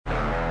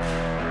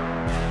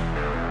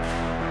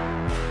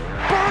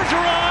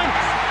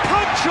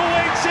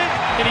punctuates it,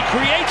 and he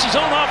creates his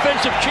own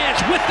offensive chance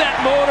with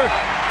that motor.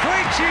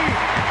 Krejci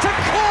to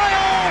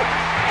Coyle,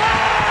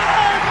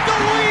 and the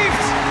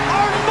Leafs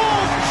are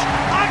mulched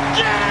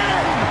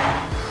again!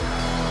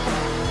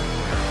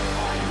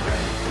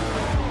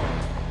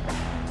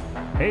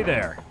 Hey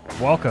there.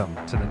 Welcome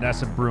to the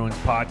NESN Bruins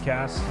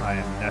podcast. I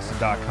am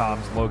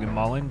NESN.com's Logan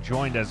Mullen,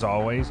 joined as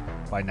always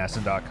by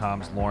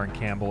NESN.com's Lauren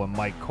Campbell and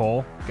Mike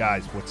Cole.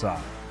 Guys, what's up?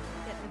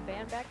 Getting the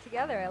band back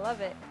together. I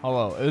love it.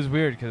 Hello. It was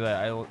weird because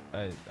I was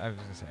going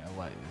to say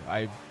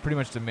I pretty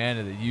much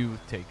demanded that you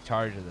take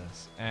charge of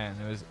this. And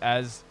it was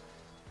as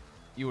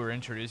you were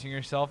introducing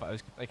yourself, I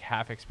was like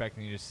half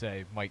expecting you to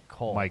say Mike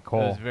Cole. Mike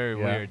Cole. It was very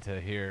weird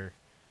to hear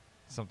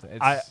something.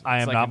 I It's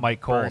am like not a Mike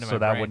Cole, burn in so my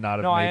that brain. would not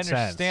have no, made sense.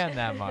 I understand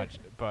that much.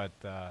 But,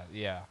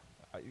 yeah,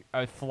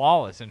 a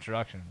flawless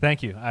introduction.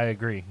 Thank you. I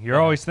agree. You're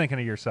Yeah. always thinking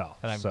of yourself.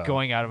 And I'm so.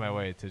 going out of my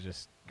way to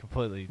just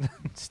completely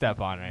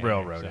step on it.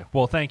 Railroad it.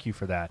 Well, thank you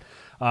for that.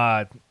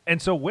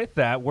 And so with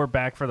that, we're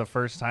back for the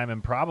first time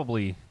in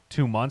probably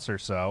 2 months or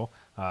so.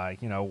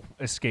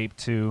 Escape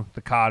to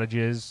the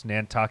cottages,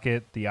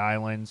 Nantucket, the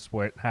islands,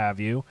 what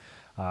have you.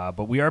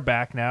 But we are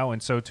back now,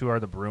 and so too are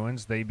the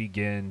Bruins. They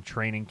begin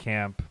training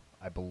camp,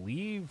 I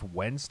believe,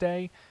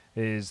 Wednesday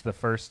is the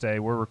first day.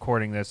 We're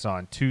recording this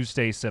on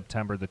Tuesday,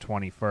 September the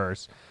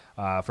 21st.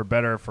 For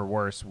better or for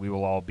worse, we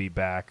will all be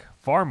back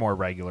far more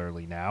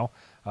regularly now.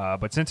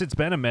 But since it's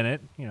been a minute,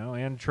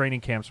 and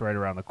training camp's right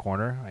around the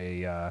corner,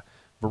 a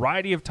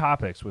variety of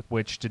topics with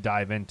which to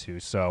dive into.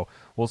 So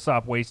we'll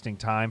stop wasting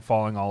time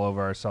falling all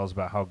over ourselves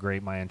about how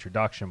great my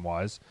introduction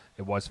was.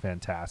 It was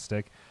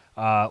fantastic.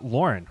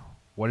 Lauren,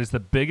 what is the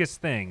biggest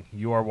thing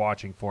you are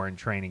watching for in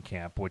training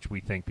camp, which we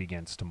think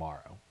begins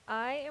tomorrow?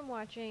 I am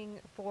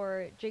watching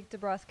for Jake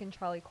DeBrusk and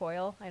Charlie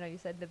Coyle. I know you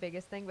said the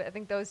biggest thing, but I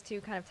think those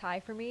two kind of tie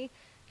for me.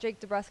 Jake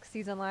DeBrusk's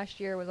season last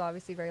year was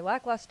obviously very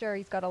lackluster.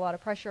 He's got a lot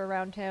of pressure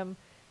around him.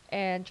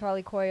 And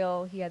Charlie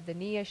Coyle, he had the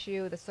knee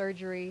issue, the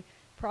surgery.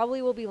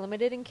 Probably will be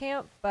limited in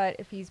camp, but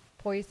if he's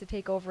poised to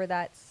take over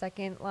that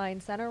second-line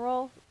center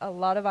role, a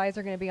lot of eyes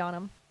are going to be on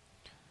him.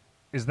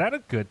 Is that a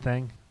good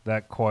thing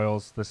that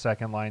Coyle's the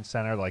second-line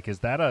center? Like, is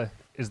that a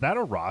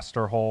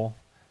roster hole?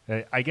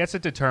 I guess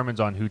it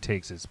determines on who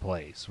takes his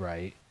place,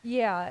 right?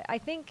 Yeah, I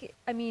think,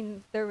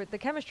 the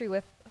chemistry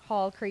with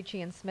Hall,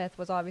 Krejci, and Smith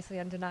was obviously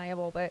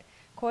undeniable, but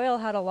Coyle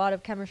had a lot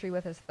of chemistry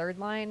with his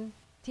third-line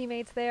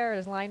teammates there,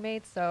 his line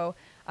mates, so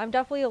I'm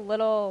definitely a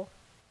little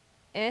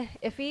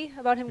iffy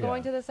about him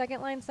going to the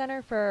second-line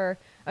center for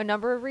a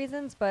number of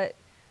reasons, but,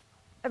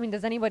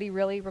 does anybody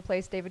really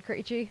replace David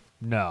Krejci?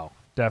 No,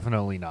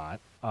 definitely not.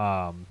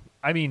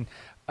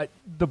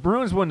 The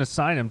Bruins wouldn't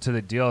assign him to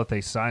the deal that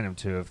they signed him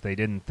to if they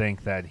didn't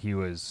think that he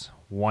was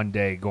one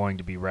day going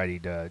to be ready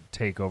to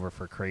take over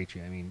for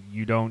Krejci.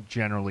 You don't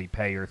generally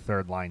pay your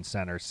third-line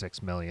center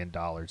 $6 million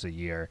a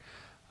year.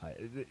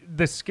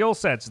 The skill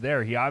set's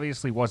there. He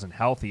obviously wasn't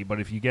healthy, but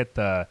if you get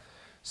the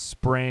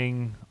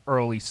spring,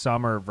 early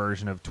summer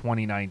version of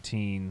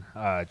 2019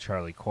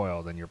 Charlie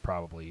Coyle, then you're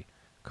probably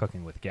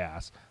cooking with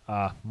gas.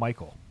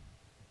 Michael,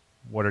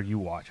 what are you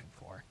watching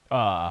for?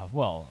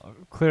 Well,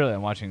 clearly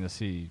I'm watching to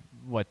see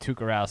what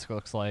Tuukka Rask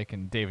looks like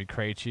and David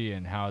Krejci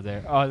and how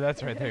they're... Oh,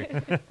 that's right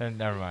there.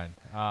 Never mind.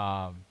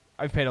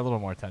 I've paid a little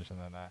more attention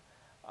than that.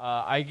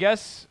 I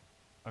guess...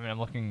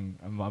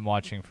 I'm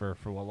watching for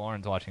what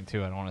Lauren's watching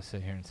too. I don't want to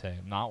sit here and say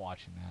I'm not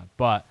watching that.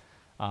 But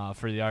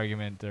for the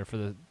argument or for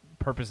the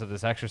purpose of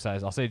this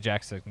exercise, I'll say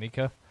Jack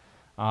Studnicka,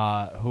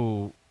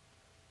 who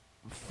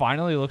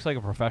finally looks like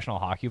a professional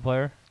hockey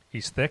player.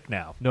 He's thick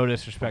now. No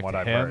disrespect what to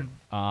I've him,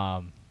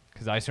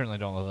 because I certainly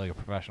don't look like a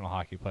professional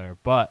hockey player.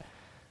 But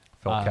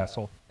Phil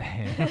Kessel.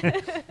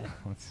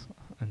 Let's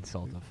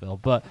insult to Phil.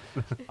 But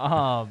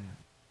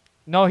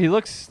no, he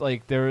looks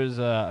like there was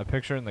a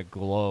picture in the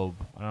Globe.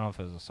 I don't know if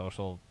it was a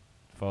social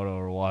photo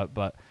or what,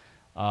 but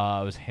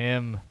it was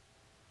him,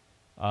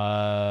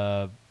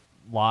 Lyle,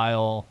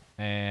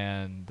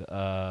 and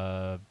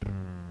I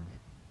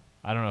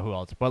don't know who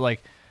else. But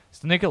like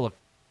Studnicka looked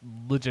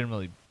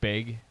legitimately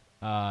big.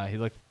 He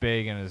looked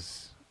big in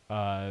his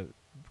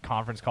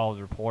conference call with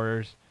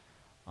reporters.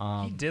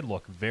 He did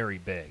look very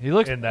big He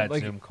looks in that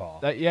like Zoom call.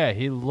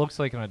 He looks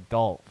like an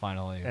adult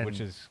finally, And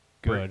which is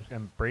good.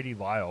 And Brady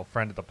Lyle,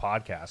 friend of the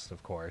podcast,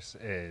 of course,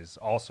 is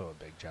also a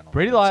big gentleman.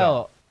 Brady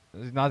Lyle,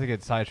 not to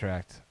get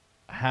sidetracked,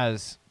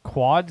 has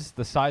quads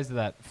the size of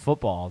that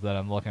football that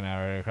I'm looking at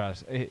right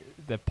across.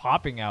 They're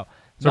popping out.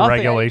 It's a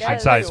regulation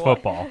size Yes.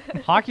 football.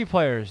 Hockey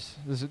players,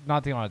 this is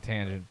not to go on a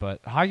tangent,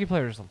 but hockey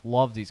players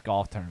love these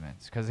golf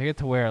tournaments because they get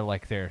to wear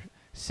like their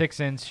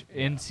 6-inch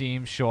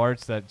inseam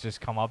shorts that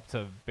just come up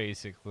to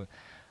basically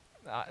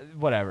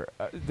whatever.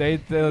 They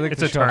like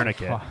It's the a shorts are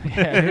tourniquet. fine.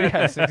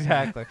 Yes,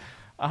 exactly.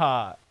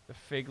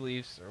 Fig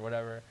leaves or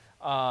whatever.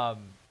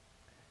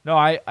 No,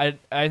 I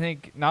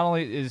think not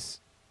only is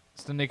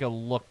Studnicka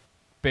look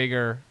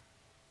bigger,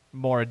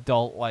 more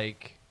adult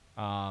like,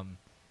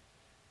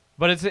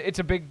 but it's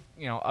a big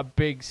a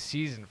big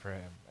season for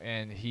him,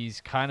 and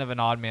he's kind of an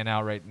odd man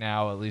out right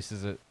now, at least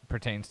as it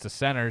pertains to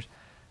centers.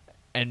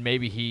 And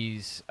maybe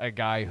he's a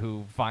guy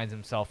who finds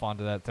himself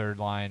onto that third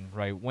line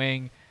right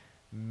wing.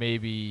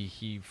 Maybe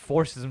he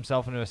forces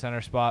himself into a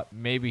center spot.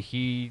 Maybe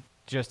he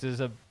just is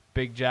a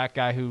big jack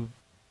guy who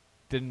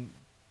didn't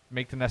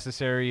make the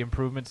necessary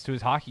improvements to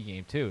his hockey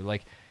game too.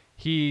 Like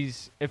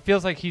it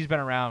feels like he's been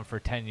around for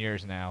 10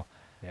 years now.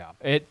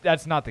 Yeah.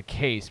 That's not the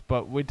case,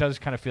 but it does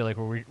kind of feel like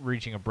we're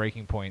reaching a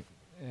breaking point.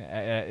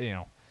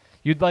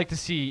 You'd like to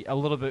see a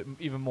little bit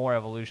even more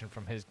evolution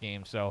from his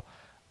game. So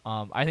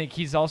I think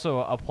he's also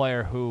a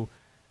player who,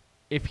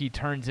 if he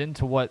turns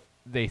into what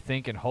they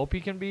think and hope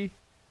he can be,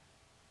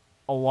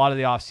 a lot of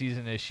the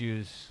off-season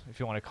issues, if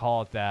you want to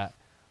call it that,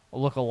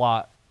 will look a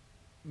lot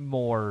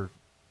more,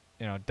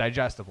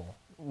 digestible.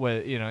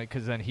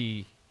 Because then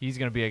he's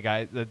going to be a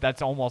guy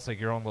that's almost like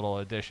your own little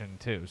addition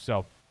too.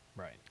 So,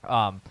 Right.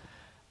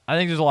 I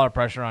think there's a lot of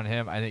pressure on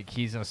him. I think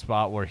he's in a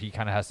spot where he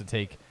kind of has to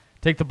take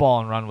the ball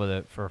and run with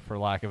it, for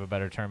lack of a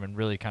better term, and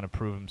really kind of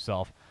prove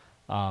himself.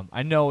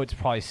 I know it's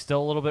probably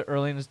still a little bit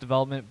early in his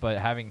development, but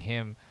having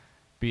him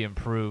be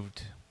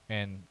improved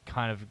and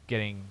kind of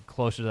getting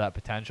closer to that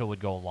potential would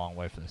go a long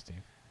way for this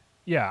team.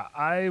 Yeah,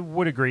 I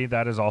would agree.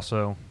 That is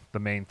also the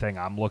main thing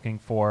I'm looking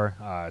for.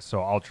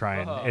 So I'll try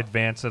and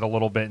advance it a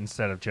little bit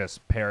instead of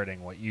just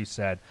parroting what you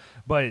said.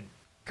 But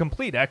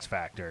complete X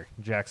factor,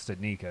 Jack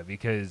Studnicka,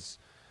 because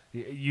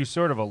you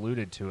sort of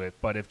alluded to it.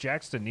 But if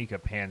Jack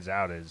Studnicka pans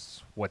out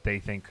as what they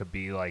think could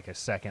be like a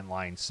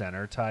second-line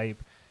center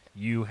type,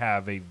 you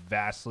have a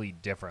vastly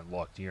different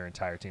look to your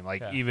entire team.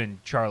 Like even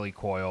Charlie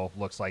Coyle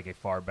looks like a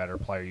far better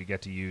player. You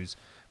get to use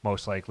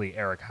most likely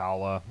Eric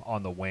Haula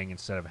on the wing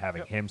instead of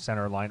having him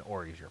center line,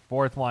 or he's your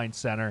fourth line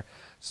center.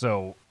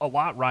 So a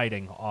lot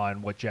riding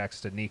on what Jack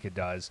Studnicka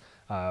does.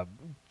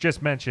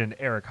 Just mentioned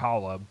Eric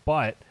Haula,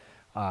 but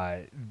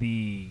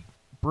the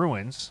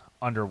Bruins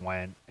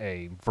underwent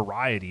a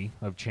variety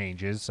of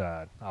changes.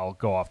 I'll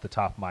go off the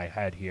top of my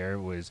head here.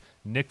 It was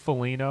Nick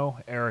Foligno,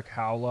 Eric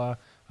Haula,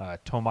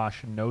 Tomas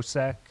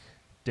Nosek,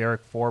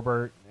 Derek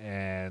Forbert,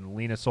 and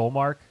Lena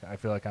Solmark. I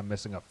feel like I'm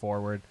missing a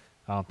forward.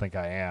 I don't think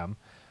I am.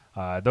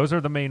 Those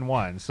are the main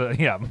ones. So,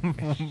 yeah,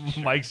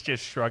 Mike's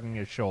just shrugging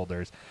his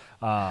shoulders.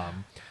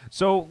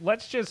 So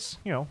let's just,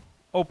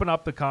 open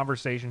up the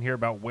conversation here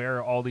about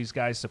where all these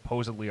guys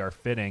supposedly are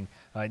fitting.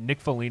 Nick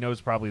Foligno is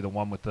probably the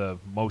one with the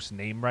most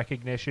name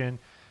recognition.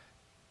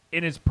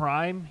 In his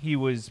prime, he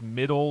was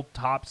middle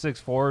top six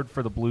forward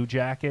for the Blue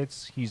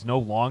Jackets. He's no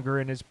longer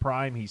in his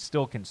prime. He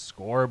still can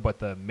score, but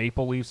the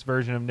Maple Leafs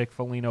version of Nick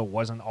Foligno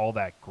wasn't all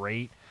that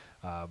great.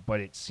 But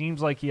it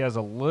seems like he has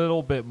a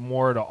little bit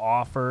more to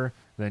offer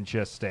than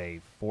just a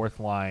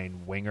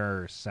fourth-line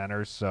winger or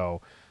center.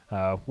 So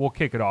we'll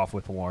kick it off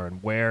with Lauren.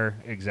 Where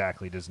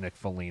exactly does Nick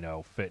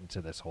Foligno fit into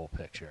this whole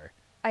picture?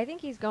 I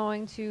think he's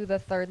going to the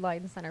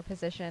third-line center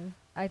position.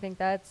 I think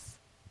that's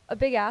a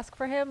big ask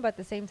for him, but at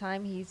the same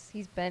time,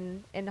 he's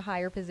been in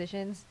higher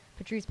positions.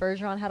 Patrice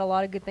Bergeron had a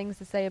lot of good things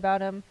to say about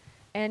him,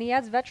 and he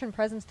adds veteran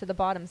presence to the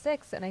bottom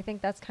six, and I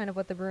think that's kind of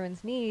what the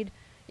Bruins need.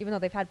 Even though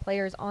they've had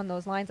players on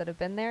those lines that have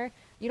been there,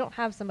 you don't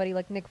have somebody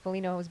like Nick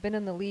Foligno who's been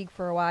in the league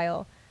for a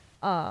while.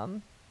 So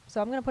I'm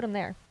going to put him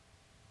there.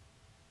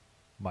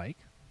 Mike?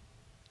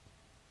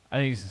 I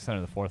think he's the center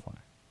of the fourth line.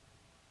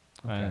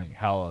 Okay. I think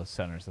Haula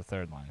centers the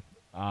third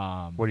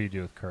line. What do you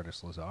do with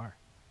Curtis Lazar?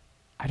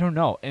 I don't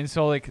know. And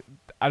so,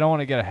 I don't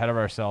want to get ahead of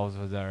ourselves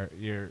with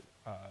your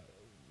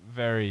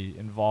very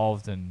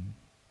involved and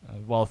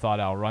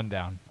well-thought-out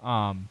rundown.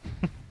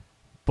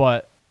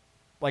 But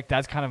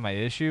that's kind of my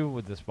issue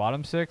with this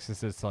bottom six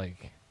is it's you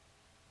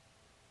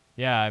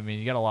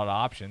got a lot of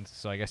options,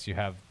 so I guess you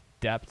have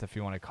depth if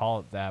you want to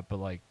call it that, but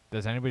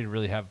does anybody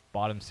really have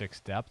bottom six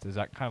depth? Is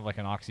that kind of like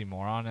an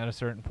oxymoron at a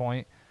certain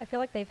point? I feel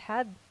like they've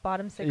had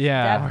bottom six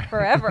depth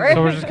forever.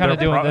 So we're just kind of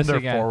doing this their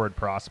again. Forward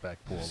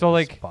prospect pool.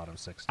 So bottom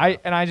six. I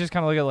just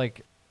kind of look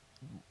at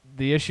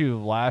the issue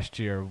last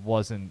year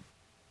wasn't.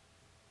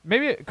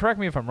 Maybe correct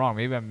me if I'm wrong.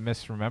 Maybe I'm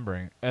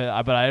misremembering,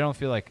 but I don't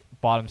feel like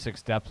bottom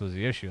six depth was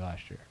the issue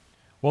last year.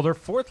 Well, their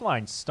fourth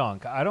line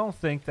stunk. I don't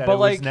think that it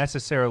was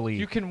necessarily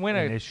you can win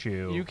an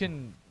issue.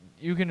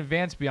 You can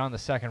advance beyond the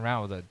second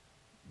round with a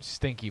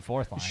stinky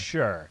fourth line.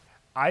 Sure.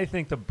 I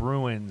think the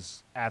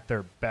Bruins, at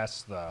their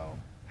best, though,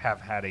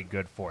 have had a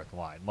good fourth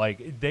line.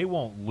 They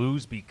won't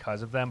lose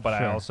because of them, but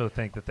Sure. I also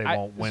think that they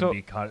won't win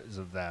because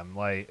of them.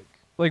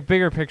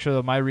 Bigger picture,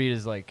 though, my read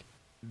is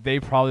they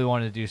probably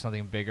wanted to do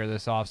something bigger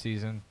this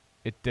offseason.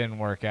 It didn't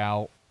work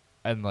out,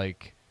 and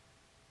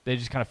they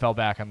just kind of fell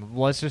back on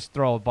let's just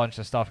throw a bunch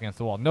of stuff against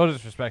the wall. No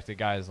disrespect to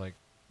guys like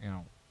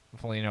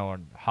Foligno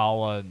and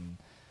Haula, and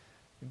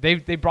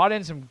they brought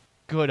in some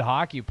good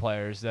hockey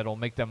players that'll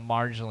make them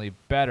marginally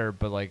better,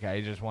 but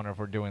I just wonder if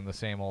we're doing the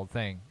same old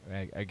thing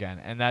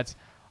again. And that's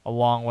a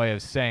long way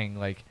of saying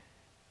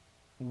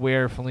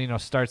where Foligno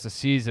starts the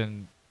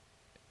season,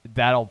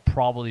 that'll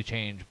probably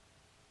change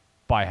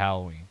by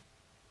Halloween.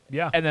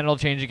 Yeah. And then it'll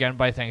change again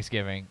by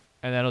Thanksgiving,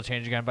 and then it'll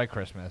change again by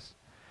Christmas.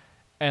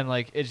 And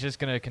like it's just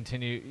gonna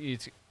continue.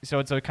 So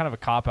it's a kind of a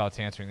cop out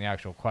to answering the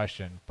actual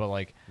question. But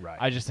like Right.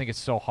 I just think it's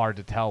so hard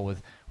to tell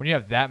with when you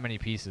have that many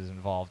pieces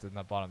involved in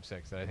that bottom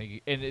six. That I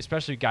think, and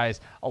especially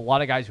a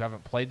lot of guys who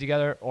haven't played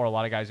together, or a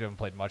lot of guys who haven't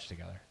played much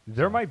together.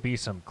 There might be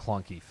some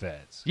clunky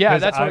fits. Yeah,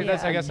 'Cause that's I- what.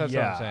 That's I guess that's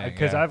what I'm saying.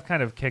 Because yeah. I've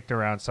kind of kicked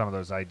around some of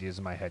those ideas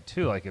in my head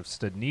too. Like if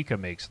Studnicka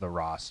makes the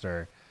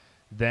roster,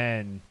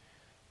 then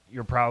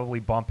you're probably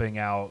bumping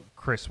out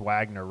Chris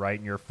Wagner, right?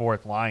 And your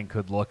fourth line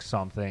could look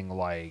something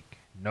like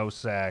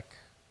Nosek,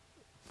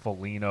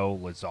 Foligno,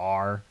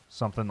 Lazar,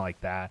 something like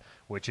that,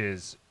 which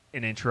is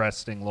an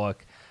interesting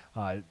look.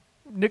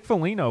 Nick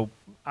Foligno,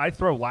 I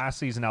throw last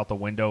season out the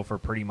window for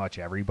pretty much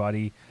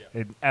everybody.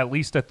 At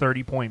least a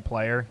 30-point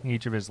player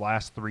each of his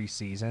last 3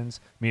 seasons.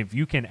 I mean, if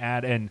you can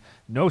add in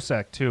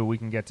Nosek, too, we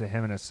can get to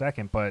him in a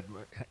second, but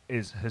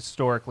is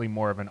historically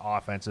more of an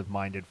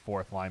offensive-minded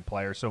fourth-line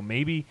player. So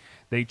maybe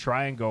they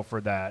try and go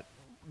for that,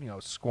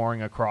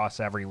 scoring across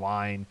every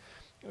line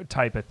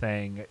type of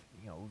thing.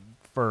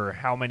 For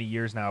how many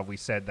years now have we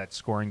said that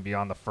scoring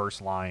beyond the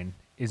first line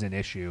is an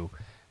issue?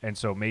 And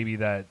so maybe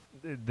that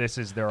this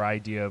is their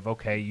idea of,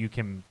 okay, you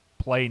can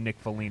play Nick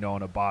Foligno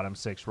in a bottom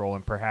 6 role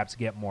and perhaps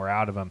get more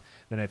out of him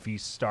than if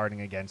he's starting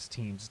against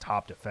teams'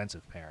 top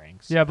defensive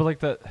pairings. Yeah, but like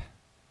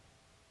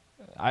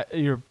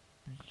you're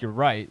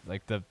right.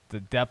 Like the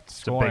depth It's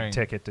scoring, a big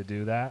ticket to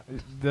do that.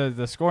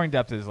 the scoring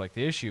depth is like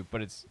the issue,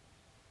 but it's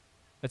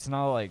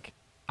not like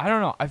I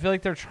don't know. I feel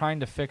like they're trying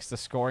to fix the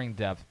scoring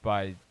depth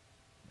by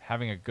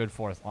having a good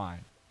fourth line,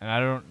 and I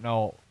don't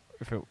know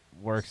if it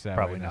works that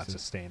Probably way. not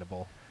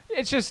sustainable.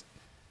 It's just,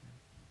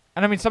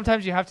 and I mean,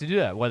 sometimes you have to do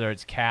that, whether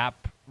it's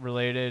cap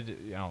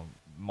related,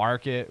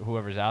 market,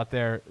 whoever's out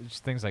there,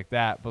 just things like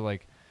that. But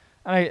like,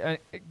 I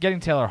getting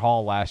Taylor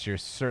Hall last year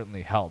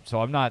certainly helped.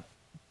 So I'm not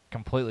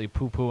completely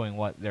poo-pooing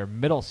what their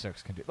middle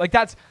six can do. Like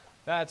that's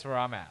where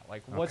I'm at.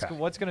 Like what's Okay.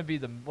 going to be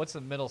what's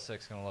the middle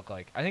six going to look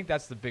like? I think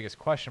that's the biggest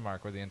question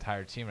mark with the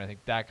entire team. And I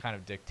think that kind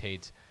of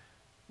dictates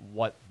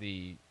what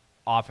the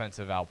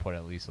offensive output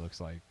at least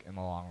looks like in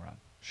the long run.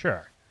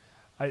 Sure.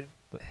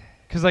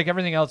 Because like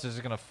everything else is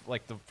gonna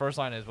like the first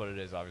line is what it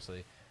is,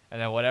 obviously,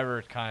 and then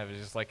whatever kind of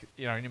is just like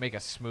you make a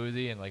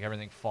smoothie and like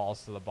everything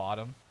falls to the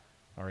bottom,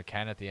 or it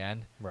can at the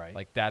end. Right.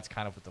 Like that's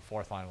kind of what the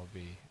fourth line will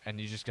be, and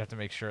you just have to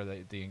make sure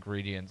that the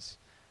ingredients,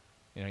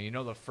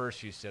 the first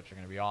few sips are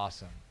gonna be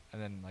awesome,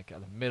 and then like the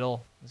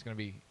middle is gonna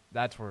be.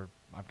 That's where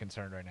I'm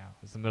concerned right now.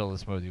 It's the middle of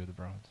the smoothie with the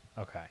Bruins.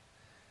 Okay.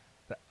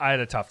 I had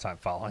a tough time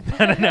following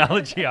that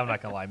analogy. I'm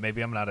not going to lie.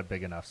 Maybe I'm not a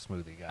big enough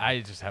smoothie guy. I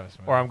just have a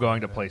smoothie. Or I'm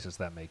going to places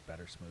that make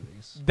better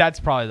smoothies. That's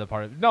probably the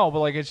part of it. No, but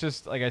like it's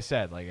just like I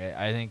said, like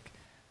I think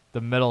the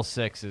middle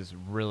six is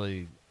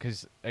really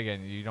because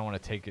again you don't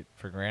want to take it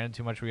for granted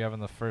too much. We have in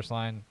the first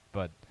line,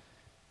 but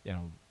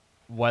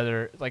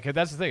whether like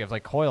that's the thing. If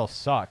like Coyle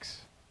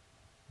sucks,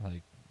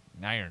 like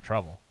now you're in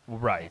trouble.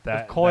 Right.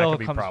 That, If Coyle that could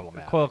be comes,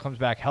 problematic. if Coyle comes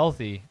back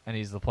healthy and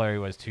he's the player he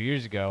was 2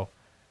 years ago,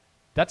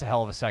 that's a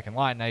hell of a second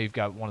line. Now you've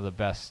got one of the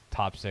best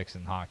top 6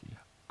 in hockey.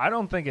 I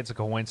don't think it's a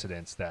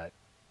coincidence that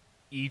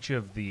each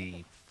of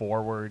the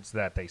forwards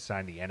that they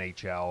signed, the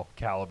NHL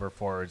caliber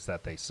forwards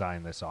that they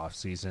signed this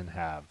offseason,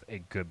 have a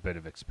good bit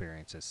of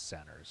experience as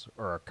centers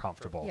or are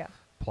comfortable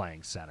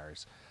playing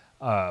centers.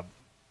 I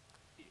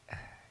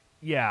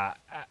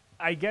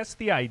guess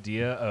the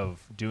idea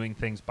of doing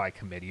things by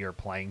committee or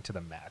playing to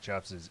the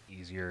matchups is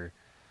easier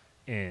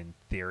in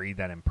theory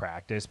than in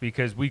practice,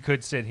 because we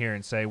could sit here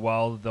and say,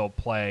 well, they'll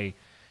play,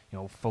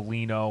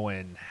 Foligno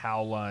and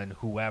Howla and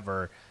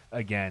whoever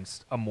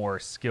against a more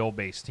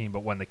skill-based team.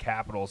 But when the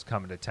Capitals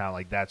come into town,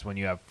 like that's when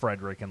you have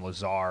Frederick and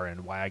Lazar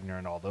and Wagner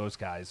and all those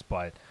guys.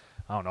 But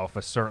I don't know, if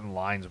a certain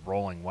line's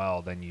rolling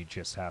well, then you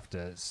just have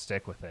to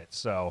stick with it.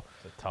 So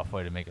It's a tough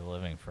way to make a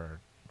living for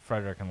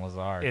Frederick and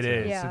Lazar. it too.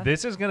 is. Yeah.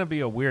 This is going to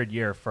be a weird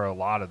year for a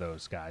lot of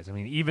those guys. I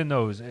mean, even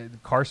those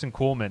Carson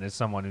Kuhlman is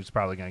someone who's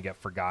probably going to get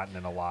forgotten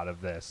in a lot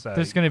of this.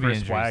 There's gonna be Chris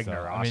injuries,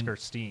 Wagner, though. I mean, Oscar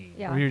Steen.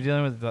 Yeah. When you're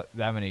dealing with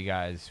that many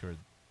guys who are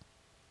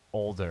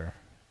older,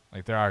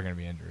 like there are going to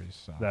be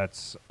injuries. So.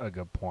 That's a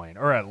good point,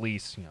 or at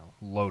least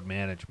load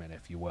management,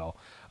 if you will.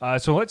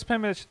 So let's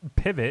pivot.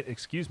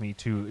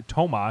 To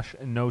Tomas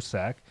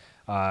Nosek.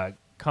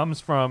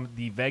 Comes from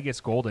the Vegas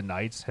Golden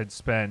Knights. Had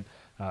spent.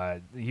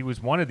 He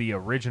was one of the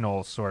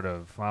original sort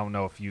of. I don't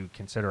know if you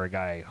consider a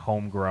guy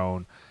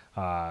homegrown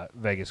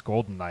Vegas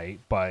Golden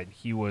Knight, but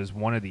he was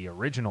one of the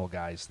original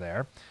guys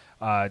there.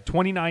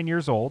 29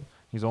 years old.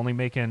 He's only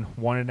making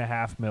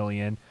 $1.5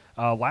 million.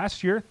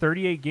 Last year,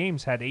 38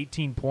 games, had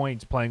 18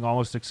 points, playing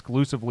almost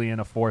exclusively in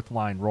a fourth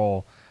line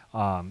role.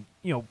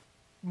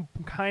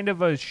 Kind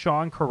of a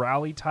Sean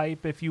Corrali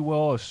type, if you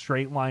will, a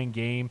straight line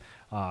game.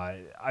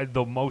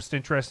 The most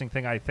interesting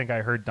thing I think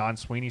I heard Don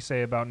Sweeney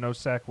say about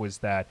Nosek was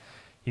that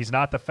he's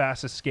not the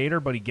fastest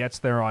skater, but he gets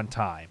there on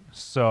time.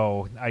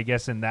 So I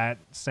guess in that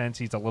sense,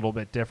 he's a little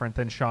bit different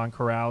than Sean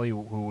Corrali,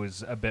 who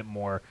was a bit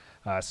more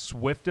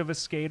swift of a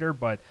skater,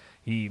 but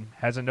he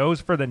has a nose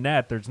for the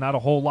net. There's not a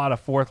whole lot of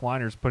fourth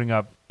liners putting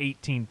up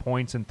 18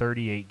 points in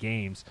 38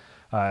 games.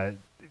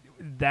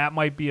 that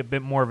might be a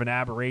bit more of an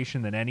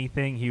aberration than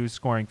anything. He was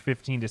scoring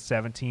 15 to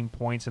 17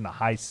 points in the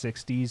high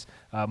 60s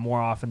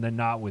more often than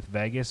not with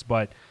Vegas,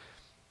 but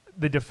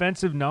the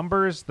defensive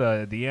numbers,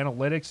 the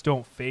analytics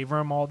don't favor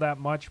him all that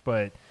much,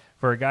 but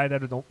for a guy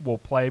that will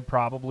play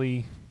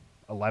probably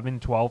 11,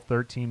 12,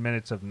 13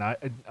 minutes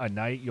a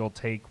night, you'll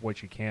take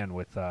what you can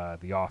with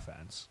the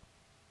offense.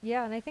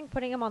 Yeah, and I think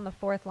putting him on the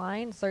fourth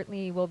line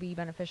certainly will be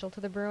beneficial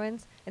to the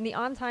Bruins. And the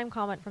on-time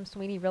comment from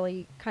Sweeney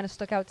really kind of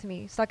stuck out to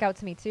me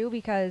too,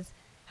 because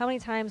how many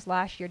times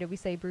last year did we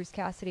say Bruce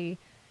Cassidy,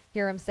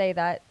 hear him say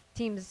that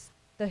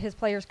his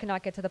players could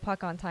not get to the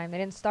puck on time. They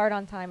didn't start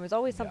on time. It was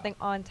always something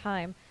on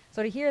time.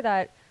 So to hear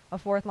that a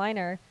fourth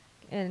liner,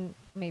 and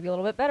maybe a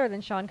little bit better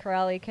than Sean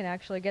Corrali, can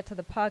actually get to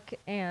the puck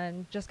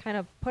and just kind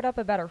of put up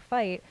a better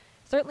fight,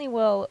 certainly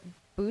will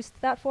boost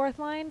that fourth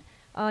line.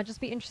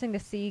 Just be interesting to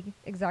see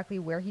exactly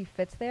where he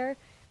fits there,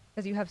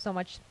 because you have so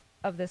much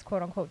of this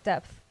quote-unquote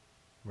depth.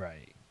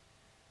 Right.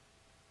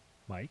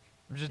 Mike?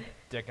 I'm just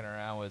dicking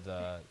around with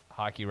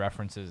hockey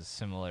references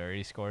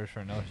similarity scores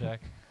for Nosek.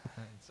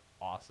 It's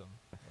awesome.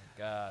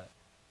 Like,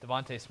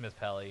 Devontae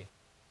Smith-Pelly,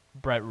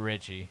 Brett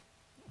Ritchie.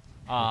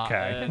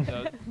 Okay.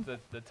 And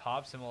the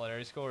top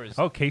similarity score is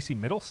Casey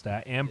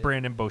Middlestat and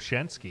Brandon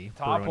Boschensky.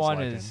 top Bruins one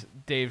legend. is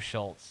Dave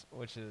Schultz,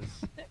 which is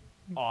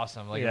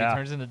awesome. Like if Yeah. he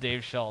turns into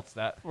Dave Schultz,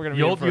 that we're gonna be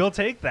You'll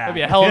take that. It'll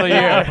be a hell of a year.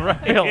 Yeah,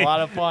 right. It'll be a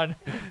lot of fun.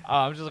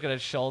 I'm just looking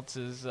at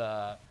Schultz's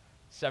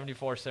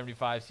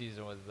 74-75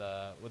 season with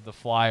the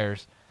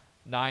Flyers,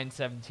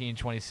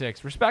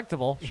 9-17-26,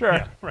 respectable, sure,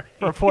 Yeah, right.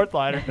 for a fourth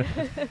liner.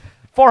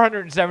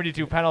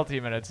 472 penalty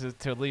minutes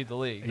to lead the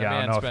league. The Yeah, I don't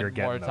man know if you're spent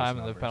more getting those time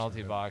in the numbers,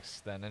 penalty but- box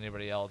than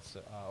anybody else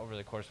over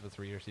the course of a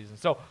 3-year season.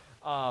 So,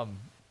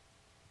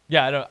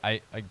 yeah, I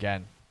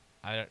don't,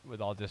 with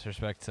all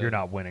disrespect to You're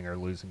not winning or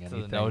losing to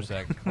anything. the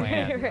Nosek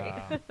clan.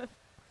 Right.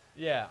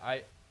 Yeah,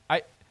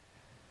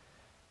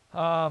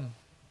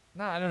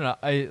 no, I don't know.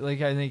 I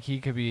think he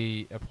could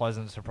be a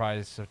pleasant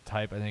surprise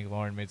type. I think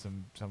Lauren made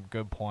some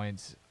good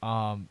points.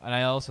 And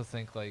I also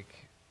think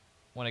like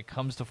when it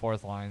comes to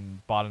fourth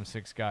line, bottom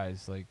six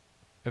guys, like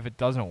if it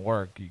doesn't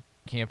work, you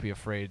can't be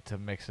afraid to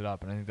mix it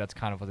up. And I think that's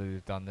kind of what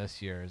they've done this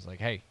year. Is like,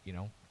 hey,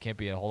 can't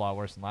be a whole lot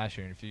worse than last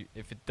year. And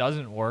if it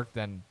doesn't work,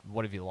 then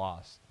what have you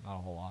lost? Not a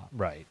whole lot.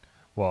 Right.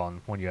 Well,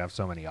 and when you have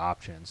so many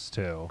options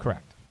too.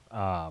 Correct.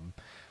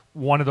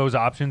 One of those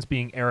options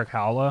being Eric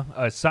Howla,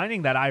 a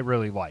signing that I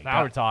really like.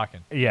 Now we're talking.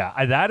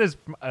 Yeah, that is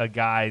a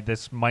guy.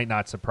 This might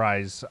not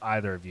surprise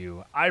either of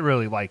you. I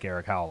really like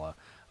Eric Howla.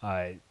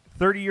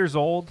 30 years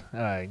old.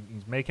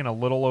 He's making a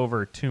little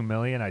over $2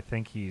 million. I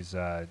think he's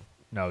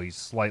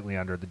slightly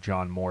under the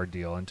John Moore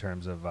deal in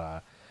terms of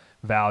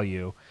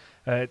value.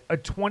 A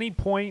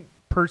 20-point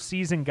per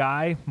season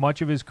guy,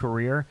 much of his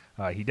career.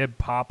 He did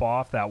pop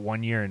off that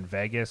 1 year in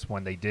Vegas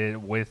when they did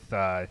with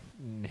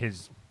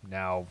his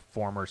now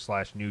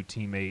former/new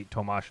teammate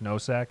Tomáš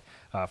Nosek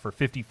for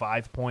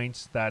 55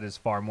 points. That is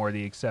far more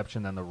the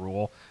exception than the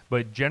rule.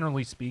 But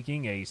generally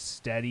speaking, a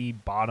steady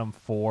bottom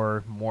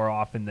four, more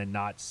often than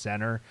not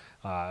center,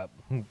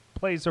 who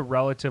plays a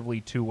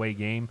relatively two-way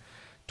game.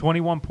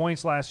 21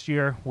 points last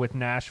year with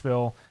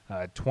Nashville,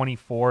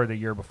 24 the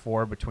year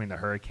before between the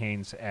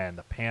Hurricanes and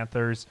the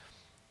Panthers.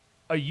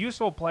 A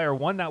useful player,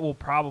 one that will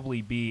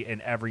probably be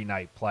an every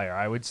night player.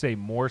 I would say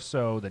more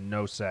so than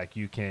Nosek.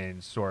 You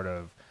can sort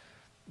of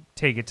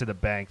take it to the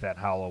bank that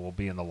Howla will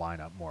be in the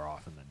lineup more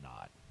often than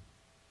not.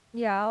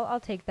 Yeah, I'll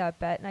take that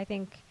bet. And I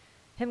think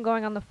him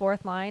going on the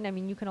fourth line, I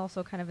mean, you can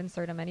also kind of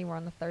insert him anywhere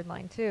on the third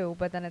line too,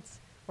 but then it's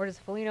where does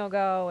Foligno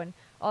go and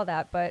all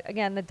that. But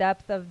again, the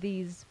depth of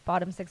these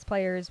bottom six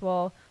players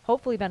will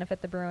hopefully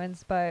benefit the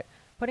Bruins, but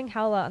putting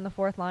Howla on the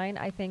fourth line,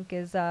 I think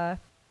is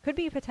could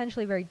be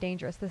potentially very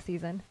dangerous this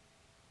season.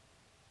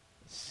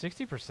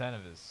 60%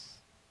 of his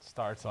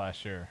starts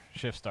last year,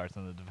 shift starts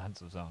in the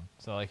defensive zone.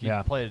 So like he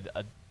Yeah. played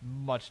a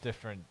much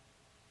different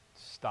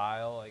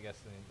style, I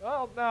guess.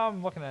 Well, now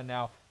I'm looking at it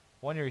now.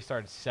 1 year he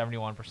started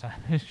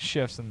 71%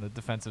 shifts in the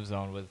defensive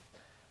zone with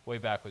way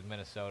back with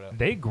Minnesota.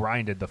 They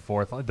grinded the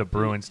fourth line. The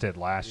Bruins did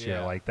last year.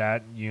 Yeah. Like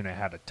that unit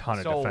had a ton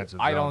of So defensive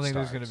I zone don't think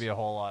there's starts. going to be a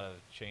whole lot of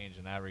change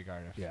in that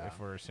regard if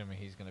we're assuming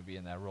he's going to be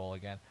in that role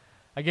again.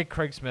 I get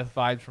Craig Smith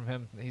vibes from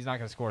him. He's not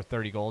going to score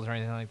 30 goals or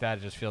anything like that.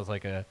 It just feels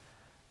like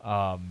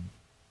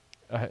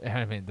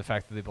I mean, the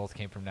fact that they both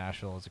came from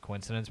Nashville is a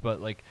coincidence, but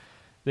like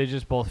they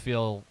just both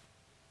feel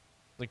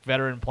like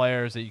veteran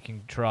players that you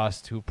can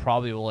trust who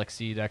probably will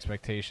exceed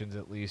expectations,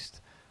 at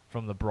least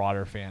from the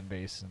broader fan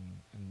base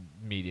and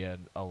media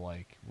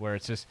alike, where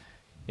it's just,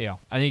 I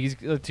think he's,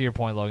 to your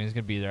point, Logan, he's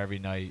going to be there every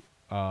night.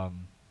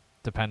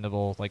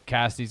 Dependable. Like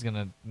Cassidy's going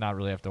to not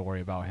really have to worry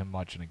about him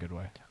much in a good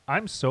way.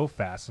 I'm so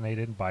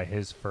fascinated by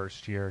his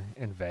first year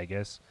in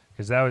Vegas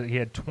because he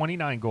had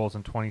 29 goals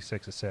and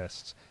 26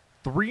 assists,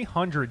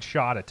 300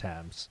 shot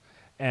attempts,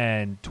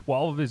 and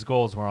 12 of his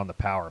goals were on the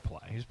power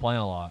play. He's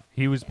playing a lot.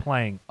 He was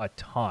playing a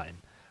ton.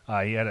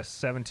 He had a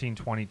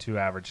 17:22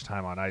 average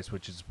time on ice,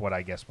 which is what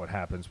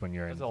happens when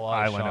you're That's in a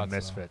lot of Island of shots,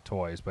 Misfit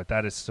Toys. But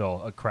that is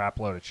still a crap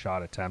load of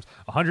shot attempts.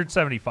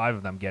 175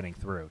 of them getting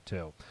through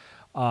too.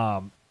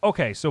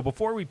 Okay, so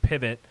before we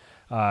pivot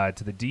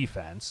to the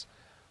defense,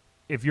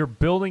 if you're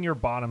building your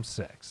bottom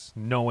six,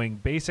 knowing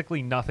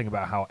basically nothing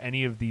about how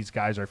any of these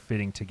guys are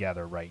fitting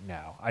together right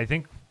now, I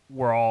think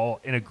we're all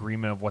in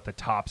agreement of what the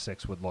top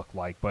six would look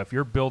like. But if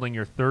you're building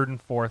your third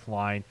and fourth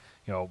line,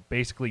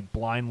 basically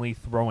blindly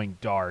throwing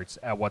darts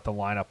at what the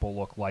lineup will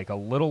look like a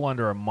little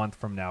under a month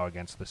from now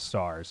against the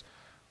Stars,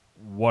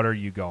 what are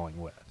you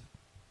going with?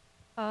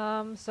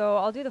 So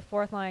I'll do the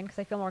fourth line because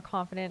I feel more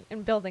confident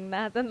in building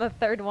that than the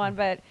third one.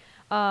 But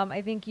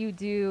I think you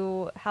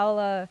do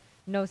Haula,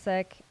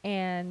 Nosek,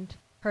 and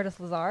Curtis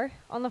Lazar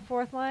on the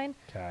fourth line.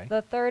 Okay.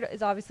 The third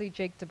is obviously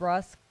Jake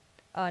DeBrusk,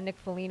 Nick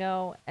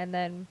Foligno, and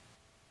then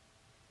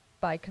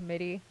by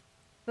committee,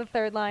 the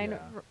third line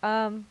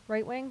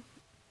right wing.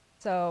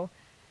 So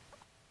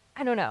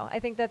I don't know. I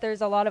think that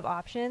there's a lot of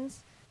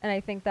options, and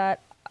I think that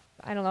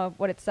I don't know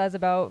what it says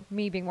about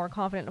me being more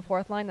confident in a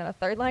fourth line than a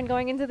third line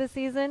going into the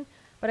season.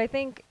 But I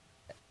think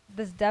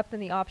this depth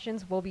and the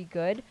options will be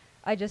good.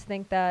 I just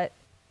think that,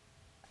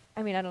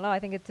 I don't know. I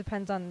think it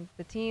depends on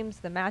the teams,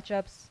 the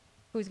matchups,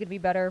 who's going to be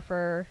better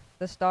for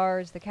the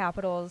Stars, the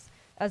Capitals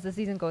as the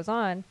season goes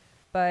on.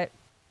 But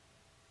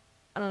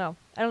I don't know.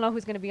 I don't know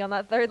who's going to be on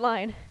that third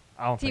line.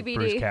 I don't TBD. think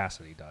Bruce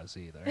Cassidy does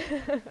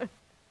either.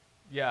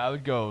 Yeah, I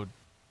would go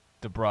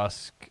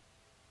DeBrusk,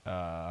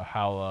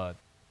 Haula,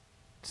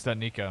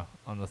 Studnicka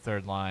on the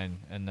third line,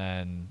 and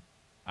then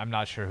I'm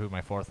not sure who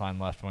my fourth line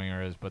left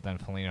winger is, but then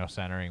Foligno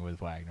centering with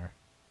Wagner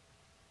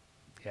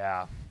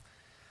Yeah.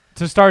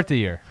 to start the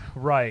year.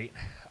 Right.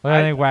 But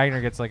I think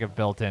Wagner gets like a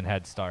built-in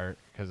head start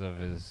because of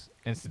his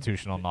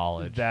institutional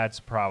knowledge. That's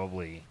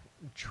probably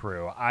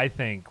true. I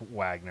think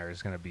Wagner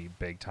is going to be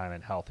big time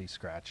in healthy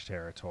scratch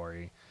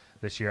territory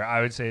this year.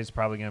 I would say it's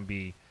probably going to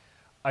be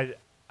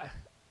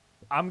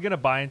I'm going to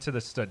buy into the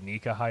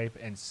Studnicka hype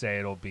and say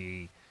it'll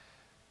be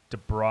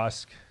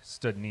DeBrusk,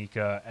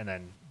 Studnicka, and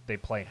then they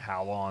play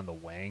Haula on the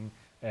wing,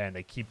 and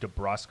they keep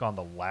DeBrusk on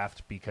the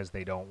left because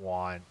they don't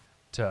want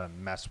to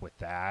mess with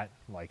that.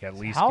 Like, at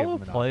least give him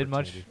Haula an played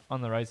much opportunity.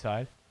 on the right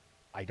side?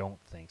 I don't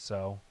think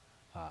so.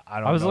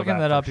 I was know looking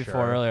that for up before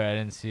sure. earlier. I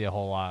didn't see a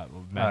whole lot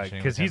of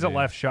mentioning Because he's a him being-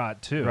 left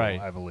shot too, Right.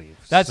 I believe.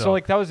 That's so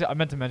like that was. I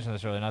meant to mention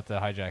this earlier, not to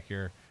hijack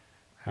your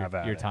Have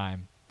at it.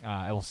 time.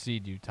 I will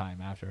cede you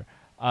time after.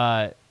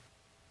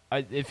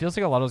 It feels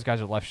like a lot of those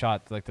guys are left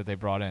shot, like that they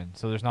brought in.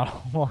 So there's not a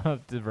whole lot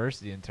of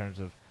diversity in terms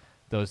of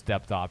those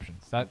depth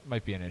options. That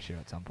might be an issue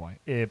at some point.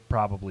 It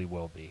probably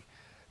will be.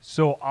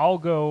 So I'll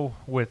go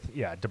with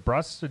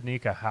DeBrusk,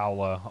 Studnicka,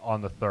 Haula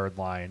on the third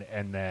line,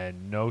 and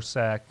then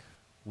Nosek,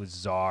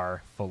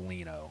 Lazar,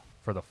 Foligno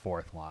for the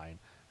fourth line,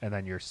 and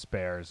then your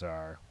spares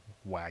are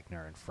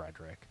Wagner and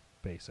Frederick,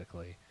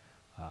 basically.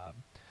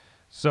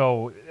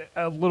 So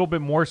a little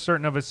bit more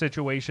certain of a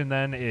situation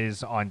then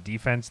is on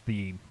defense.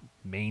 The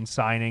main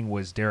signing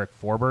was Derek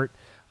Forbort.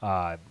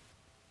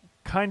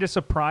 Kind of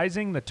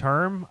surprising, the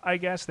term, I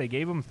guess. They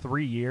gave him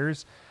 3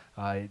 years.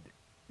 A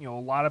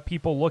lot of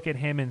people look at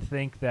him and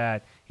think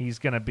that he's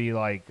going to be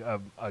like a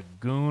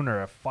goon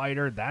or a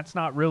fighter. That's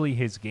not really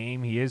his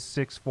game. He is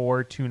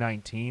 6'4",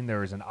 219.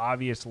 There is an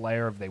obvious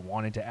layer of they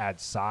wanted to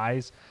add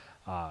size.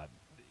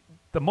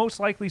 The most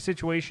likely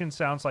situation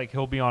sounds like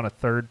he'll be on a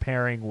third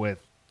pairing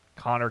with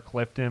Connor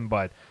Clifton,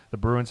 but the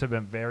Bruins have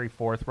been very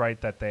forthright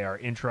that they are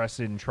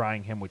interested in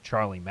trying him with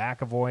Charlie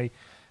McAvoy.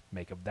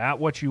 Make of that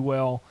what you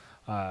will.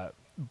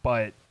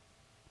 But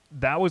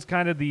that was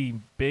kind of the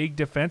big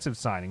defensive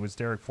signing was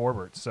Derek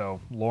Forbort.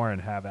 So, Lauren,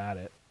 have at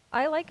it.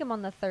 I like him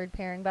on the third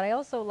pairing, but I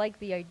also like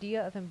the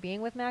idea of him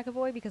being with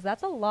McAvoy because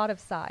that's a lot of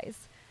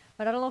size.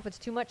 But I don't know if it's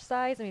too much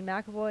size. I mean,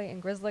 McAvoy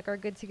and Grzelcyk are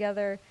good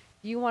together.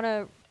 Do you want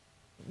to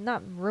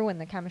not ruin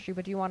the chemistry,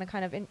 but do you want to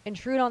kind of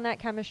intrude on that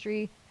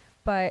chemistry?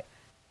 But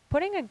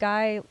putting a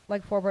guy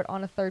like Forbort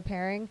on a third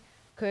pairing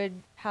could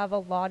have a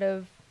lot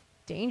of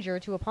danger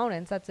to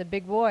opponents. That's a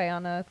big boy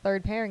on a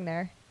third pairing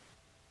there.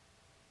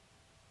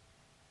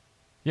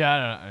 Yeah, I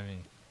don't know. I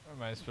mean,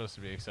 am I supposed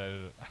to be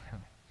excited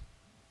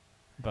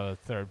about a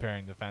third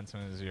pairing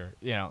defenseman as your,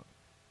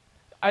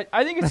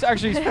 I think it's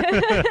actually,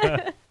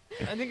 I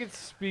think it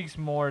speaks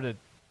more to,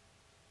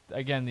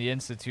 again, the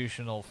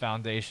institutional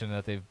foundation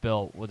that they've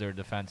built with their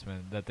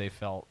defensemen, that they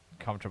felt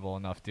comfortable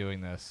enough doing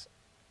this.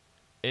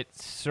 It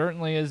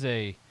certainly is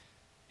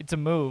it's a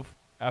move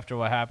after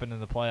what happened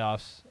in the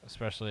playoffs,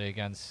 especially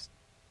against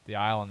the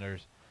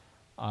Islanders.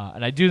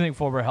 And I do think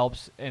Forbort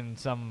helps in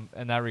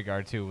that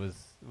regard too,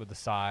 with the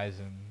size,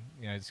 and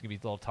it's gonna be a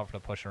little tougher to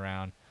push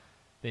around.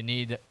 They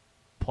need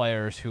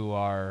players who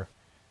are,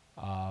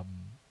 can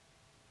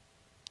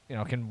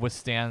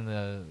withstand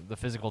the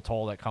physical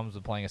toll that comes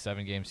with playing a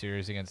 7-game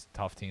series against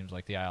tough teams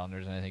like the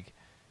Islanders. And I think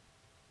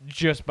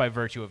just by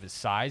virtue of his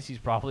size, he's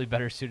probably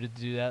better suited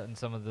to do that than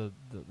some of the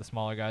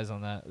smaller guys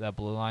on that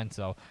blue line.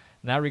 So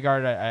in that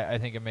regard, I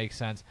think it makes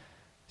sense.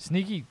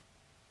 Sneaky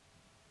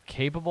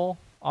capable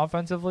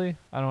offensively.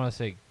 I don't want to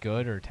say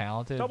good or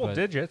talented. Double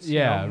digits.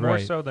 Yeah, more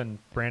right. so than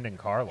Brandon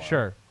Carlo.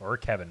 Sure. Or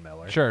Kevin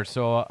Miller. Sure.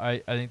 So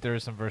I think there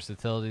is some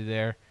versatility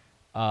there.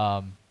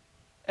 And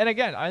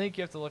again, I think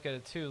you have to look at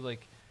it too.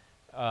 Like,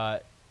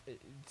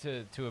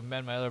 to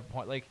amend my other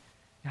point, like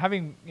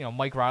having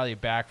Mike Riley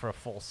back for a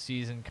full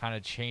season kind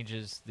of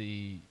changes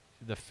the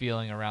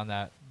feeling around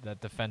that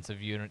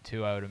defensive unit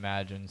too, I would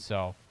imagine.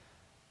 So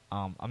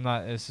I'm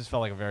not. This just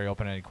felt like a very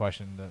open-ended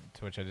question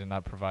to which I did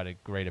not provide a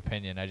great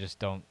opinion. I just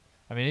don't.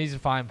 I mean, he's a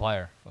fine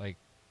player,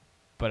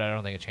 but I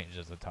don't think it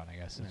changes a ton. I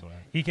guess is what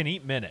He can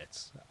eat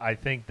minutes. I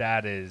think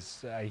that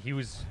is. He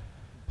was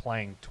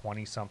playing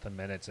 20-something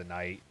minutes a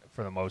night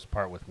for the most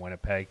part with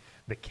Winnipeg.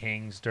 The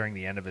Kings during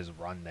the end of his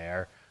run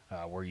there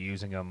were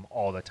using him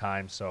all the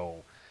time.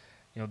 So,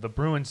 the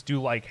Bruins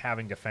do like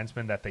having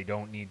defensemen that they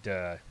don't need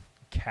to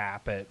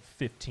cap at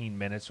 15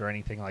 minutes or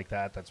anything like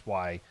that. That's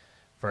why,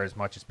 for as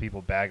much as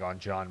people bag on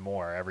John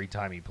Moore, every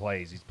time he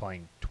plays, he's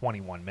playing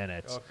 21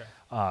 minutes.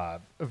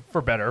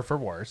 For better or for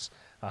worse.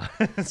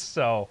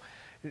 So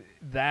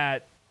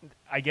that,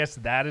 I guess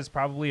that is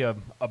probably a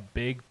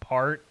big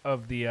part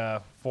of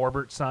the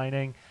Forbort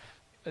signing.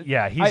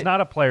 Yeah, he's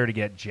not a player to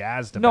get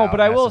jazzed about. No,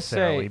 but I will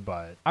say,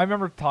 but I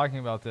remember talking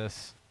about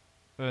this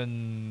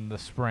in the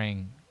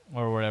spring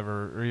or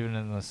whatever, or even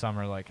in the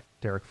summer,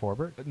 Derek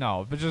Forbort?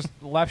 No, but just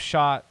left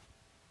shot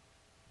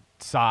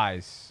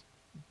size,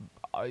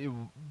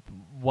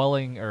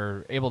 willing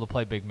or able to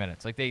play big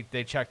minutes.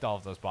 They checked all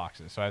of those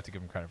boxes, so I have to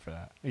give him credit for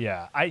that.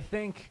 Yeah, I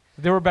think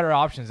there were better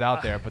options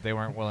out there, but they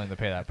weren't willing to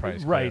pay that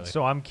price. Right, clearly.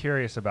 so I'm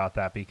curious about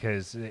that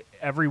because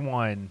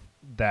everyone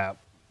that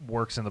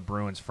works in the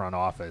Bruins front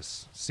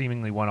office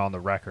seemingly went on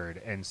the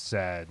record and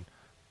said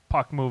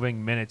puck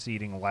moving, minutes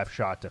eating, left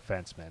shot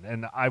defenseman.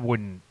 And I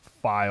wouldn't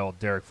file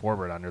Derek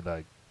Forbort under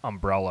the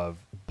umbrella of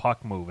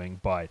puck moving,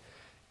 but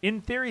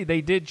in theory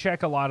they did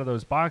check a lot of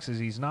those boxes.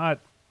 He's not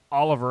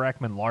Oliver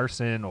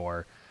Ekman-Larsson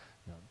or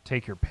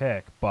take your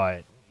pick,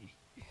 but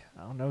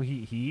I don't know,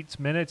 he eats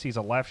minutes, he's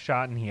a left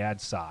shot, and he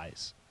adds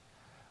size.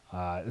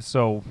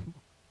 So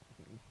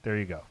there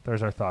you go.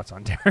 There's our thoughts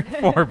on Derek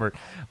Forbort.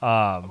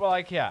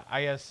 I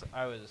guess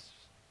I was just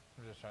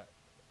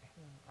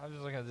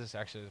looking at this.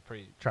 Actually, it's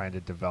pretty trying to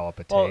develop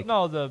a take.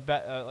 Well, no,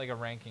 a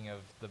ranking of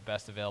the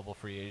best available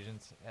free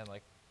agents, and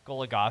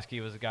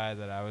Goligoski was a guy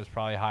that I was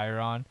probably higher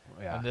on.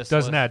 Yeah, on this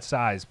doesn't list. add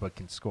size but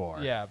can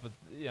score. Yeah, but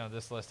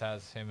this list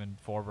has him and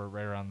Forbort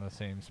right around the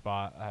same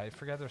spot. I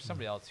forget there's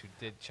somebody else who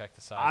did check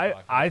the size.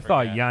 I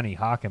thought Yanni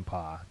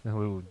Hakanpää,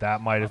 who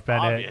that might have been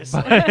obvious.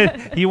 it.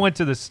 But he went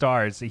to the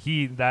Stars.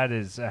 He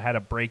had a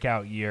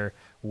breakout year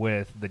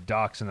with the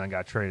Ducks and then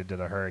got traded to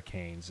the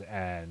Hurricanes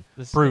and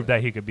proved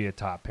that he could be a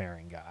top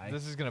pairing guy.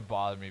 This is going to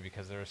bother me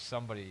because there was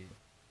somebody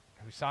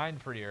who signed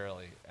pretty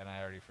early, and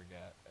I already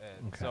forget.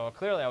 And so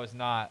clearly I was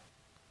not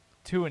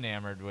too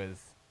enamored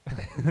with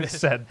this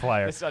said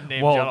player. This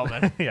unnamed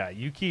gentleman. Yeah,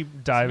 you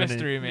keep diving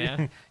mystery,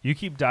 man. You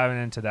keep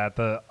diving into that.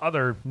 The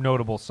other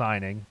notable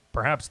signing,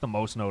 perhaps the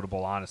most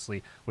notable,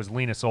 honestly, was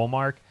Linus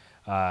Ullmark.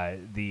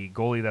 The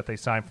goalie that they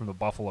signed from the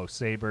Buffalo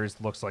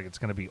Sabres. Looks like it's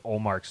going to be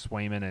Ullmark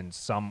Swayman in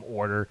some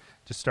order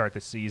to start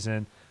the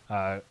season.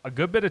 A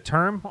good bit of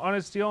term on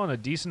his deal and a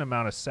decent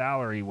amount of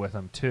salary with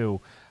him,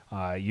 too.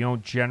 You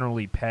don't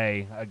generally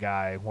pay a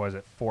guy, was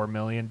it $4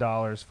 million,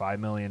 $5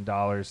 million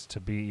to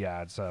be,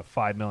 it's a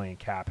 $5 million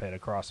cap hit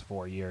across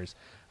 4 years,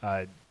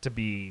 to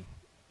be,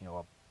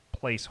 a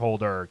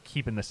placeholder,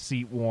 keeping the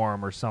seat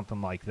warm or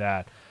something like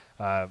that.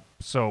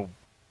 So,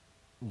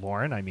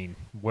 Lauren, I mean,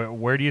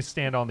 where do you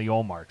stand on the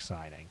Ullmark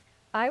signing?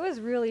 I was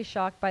really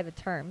shocked by the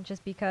term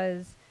just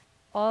because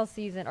all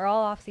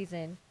off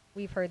season,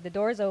 we've heard the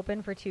door's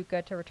open for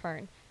Tuukka to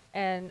return.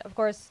 And, of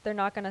course, they're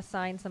not going to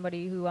sign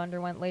somebody who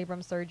underwent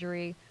labrum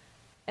surgery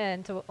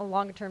and to a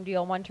longer-term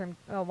deal,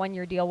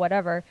 one-year deal,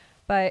 whatever.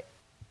 But,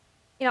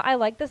 I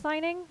like the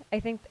signing. I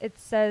think it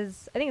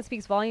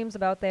speaks volumes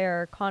about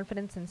their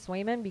confidence in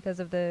Swayman because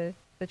of the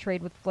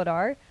trade with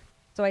Vladar.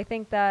 So I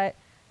think that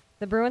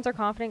the Bruins are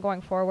confident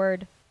going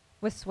forward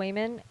with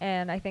Swayman,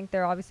 and I think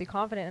they're obviously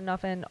confident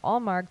enough in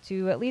Ullmark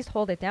to at least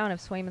hold it down if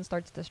Swayman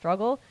starts to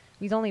struggle.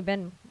 He's only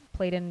been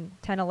played in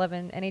 10,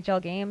 11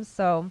 NHL games,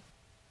 so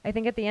I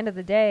think at the end of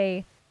the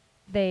day,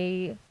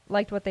 they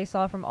liked what they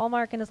saw from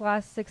Ullmark in his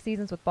last 6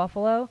 seasons with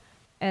Buffalo,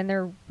 and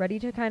they're ready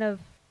to kind of,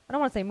 I don't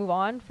want to say move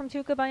on from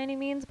Tuukka by any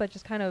means, but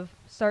just kind of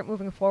start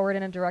moving forward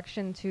in a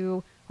direction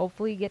to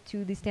hopefully get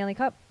to the Stanley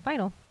Cup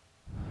final.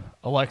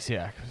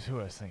 Alexiak is who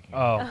I was thinking.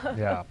 Oh,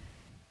 yeah.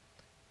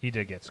 He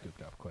did get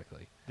scooped up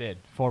quickly. Did.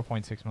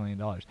 $4.6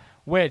 million,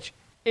 which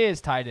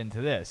is tied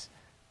into this.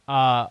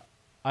 I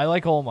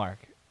like Ullmark,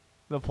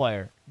 the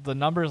player. The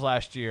numbers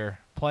last year,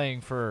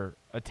 playing for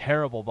a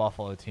terrible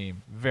Buffalo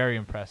team, very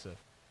impressive.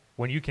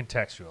 When you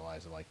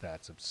contextualize it like that,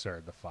 it's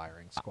absurd, the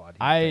firing squad.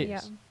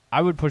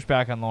 I would push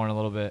back on Lauren a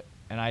little bit,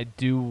 and I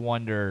do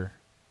wonder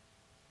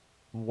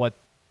what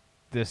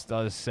this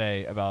does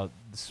say about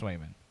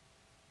Swayman.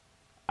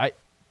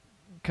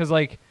 Because,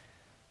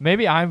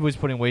 maybe I was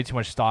putting way too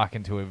much stock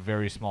into a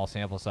very small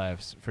sample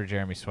size for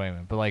Jeremy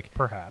Swayman, but,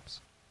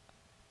 perhaps.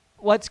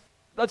 Let's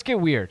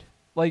get weird.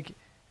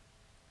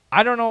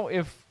 I don't know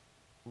if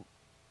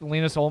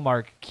Linus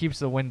Ullmark keeps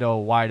the window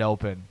wide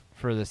open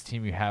for this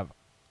team you have.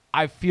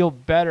 I feel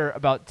better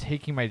about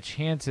taking my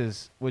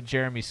chances with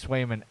Jeremy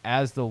Swayman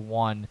as the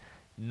one,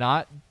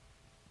 not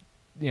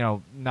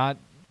not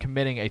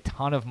committing a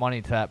ton of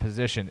money to that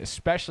position,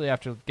 especially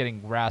after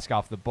getting Rask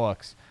off the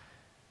books.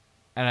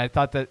 And I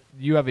thought that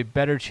you have a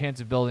better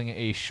chance of building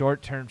a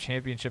short-term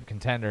championship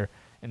contender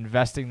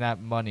investing that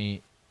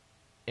money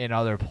in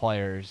other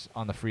players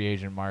on the free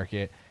agent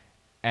market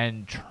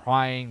and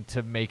trying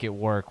to make it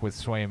work with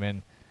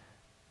Swayman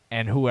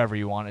and whoever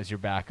you want as your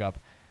backup.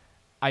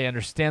 I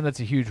understand that's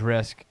a huge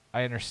risk.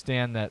 I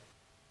understand that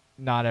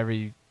not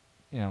every,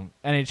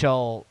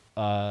 NHL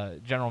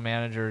general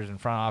managers and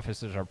front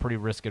offices are pretty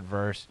risk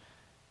adverse.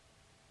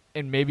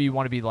 And maybe you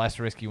want to be less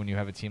risky when you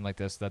have a team like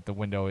this, that the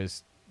window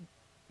is,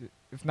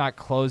 if not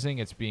closing,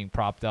 it's being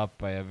propped up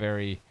by a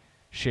very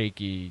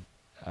shaky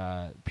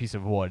piece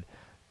of wood.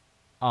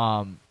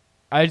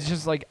 I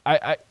just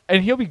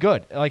and he'll be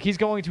good. Like, he's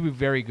going to be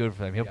very good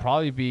for them. He'll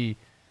probably be,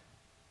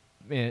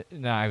 I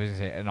was gonna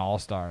say an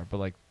all-star, but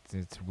like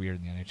it's weird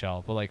in the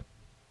NHL. But like,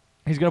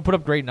 he's gonna put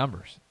up great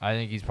numbers. I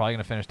think he's probably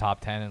gonna finish top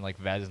 10 in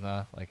like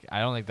Vezina. Like, I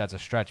don't think that's a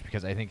stretch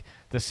because I think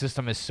the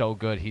system is so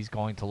good. He's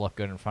going to look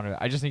good in front of it.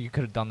 I just think you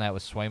could have done that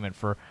with Swayman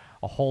for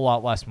a whole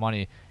lot less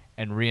money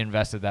and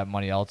reinvested that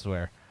money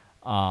elsewhere.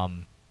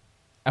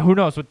 And who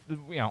knows what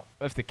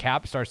if the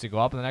cap starts to go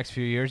up in the next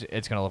few years,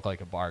 it's going to look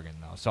like a bargain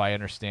though. So I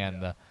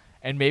understand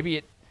and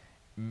maybe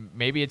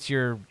it's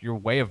your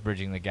way of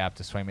bridging the gap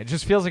to Swayman. It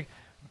just feels like,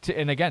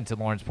 and again to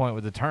Lauren's point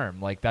with the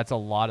term, like that's a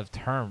lot of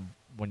term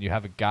when you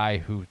have a guy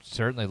who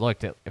certainly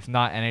looked at, if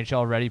not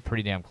NHL ready,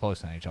 pretty damn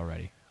close to NHL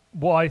ready.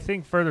 Well, I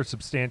think further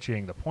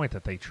substantiating the point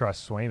that they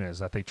trust Swayman is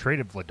that they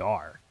traded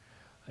Vladar.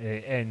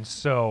 And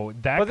so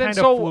that kind of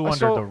flew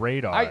under the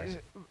radar.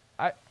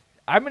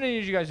 I'm going to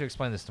need you guys to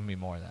explain this to me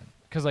more then.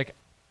 Because,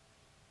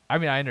 I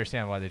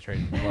understand why they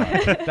traded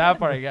Vladar. That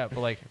part I get.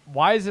 But,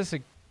 why is this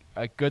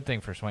a good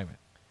thing for Swayman?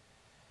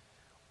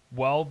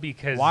 Well,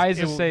 because... Why is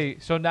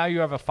it so now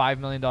you have a $5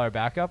 million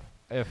backup?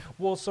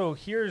 Well, so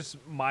here's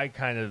my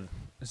kind of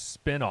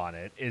spin on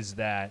it, is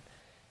that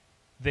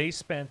they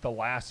spent the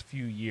last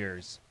few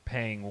years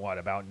paying,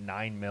 about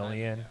 $9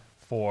 million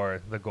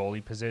for the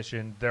goalie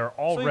position. They're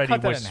already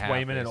with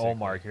Swayman and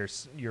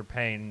Ullmark. You're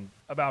paying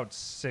about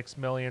 $6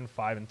 million,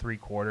 $5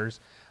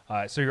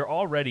 3/4. So you're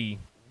already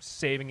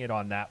saving it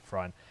on that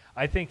front.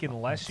 I think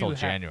until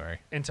January,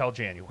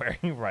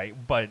 right?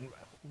 But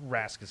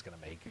Rask is going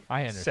to make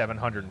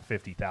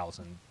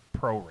 $750,000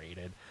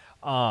 prorated.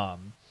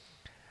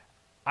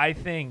 I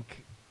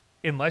think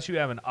unless you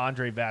have an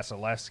Andre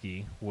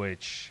Vasilevsky,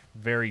 which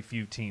very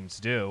few teams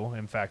do,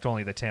 in fact,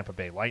 only the Tampa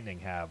Bay Lightning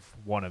have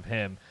one of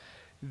him,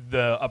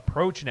 the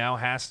approach now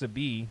has to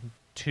be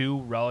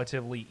two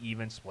relatively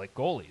even split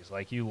goalies.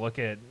 Like, you look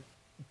at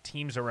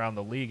teams around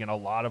the league, and a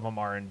lot of them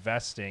are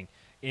investing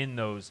in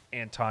those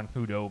Anton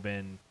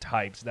Khudobin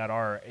types that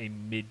are a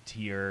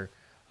mid-tier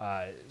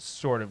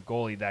sort of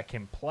goalie that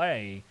can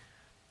play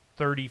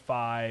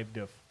 35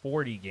 to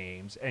 40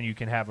 games, and you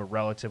can have a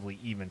relatively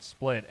even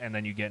split, and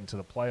then you get into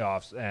the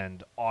playoffs,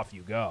 and off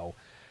you go.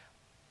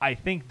 I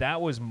think that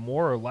was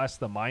more or less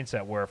the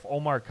mindset where if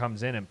Ullmark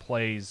comes in and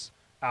plays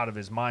out of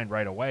his mind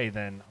right away,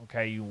 then,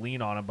 okay, you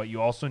lean on him, but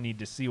you also need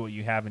to see what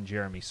you have in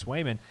Jeremy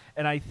Swayman.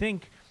 And I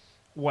think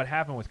what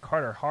happened with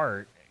Carter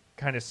Hart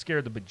kind of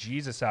scared the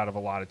bejesus out of a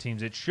lot of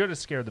teams. It should have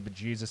scared the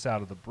bejesus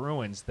out of the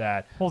Bruins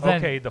that,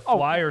 the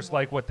Flyers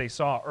like what they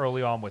saw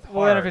early on with Hart.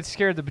 Well, then if it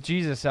scared the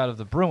bejesus out of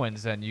the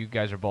Bruins, then you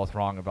guys are both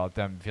wrong about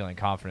them feeling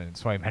confident in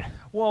Swayman.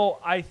 Well,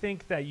 I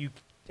think that you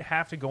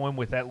have to go in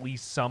with at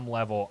least some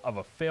level of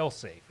a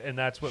fail-safe, and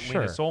that's what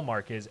Linus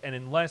Ullmark is. And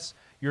unless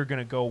you're going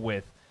to go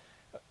with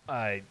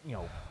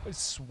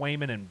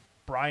Swayman and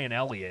Brian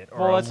Elliott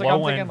or a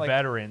low-end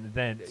veteran,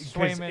 then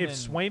because if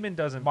Swayman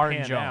doesn't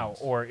pan out,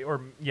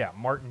 or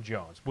Martin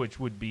Jones, which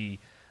would be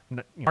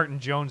Martin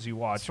Jones you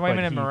watch.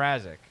 Swayman and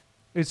Mrazek.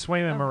 It's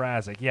Swayman and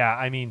Mrazek. Yeah,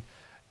 I mean,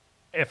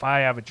 if I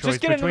have a choice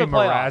between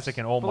Mrazek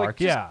and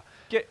Ullmark,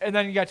 and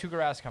then you got Tuukka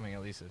Rask coming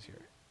at least this year.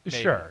 Maybe.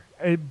 Sure,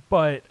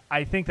 but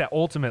I think that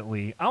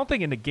ultimately, I don't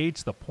think it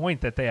negates the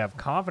point that they have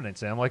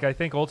confidence in. Like, I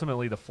think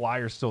ultimately the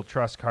Flyers still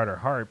trust Carter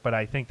Hart, but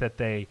I think that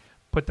they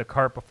put the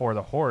cart before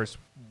the horse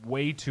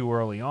way too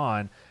early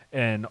on,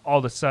 and all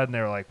of a sudden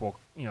they're like, well,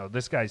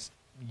 this guy's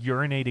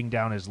urinating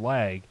down his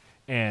leg,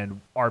 and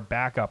our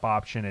backup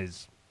option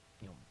is,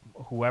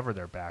 whoever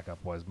their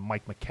backup was,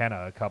 Mike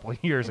McKenna a couple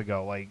of years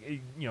ago,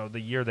 the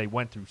year they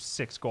went through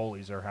 6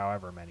 goalies or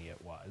however many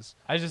it was.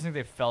 I just think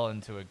they fell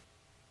into a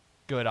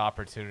good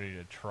opportunity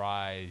to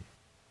try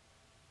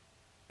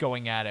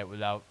going at it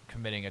without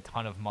committing a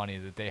ton of money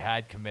that they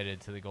had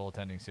committed to the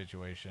goaltending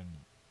situation.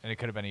 And it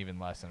could have been even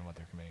less than what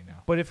they're committing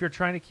now. But if you're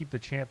trying to keep the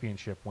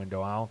championship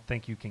window, I don't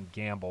think you can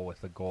gamble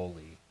with the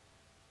goalie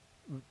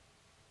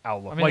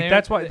outlook.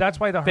 That's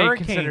why the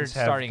Hurricanes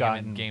have starting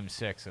gotten him in Game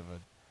 6 of a.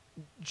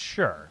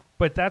 Sure,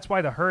 but that's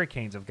why the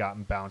Hurricanes have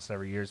gotten bounced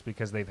every year, is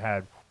because they've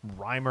had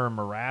Reimer,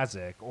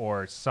 Mrazek,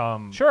 or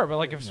some. Sure,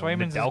 but if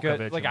Swayman's is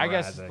good, I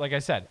guess, like I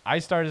said, I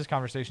started this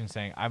conversation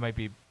saying I might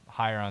be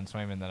higher on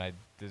Swayman than I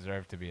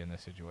deserve to be in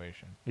this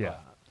situation. Yeah,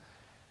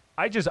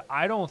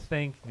 I don't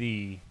think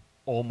the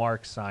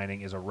Olmark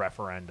signing is a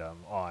referendum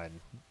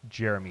on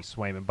Jeremy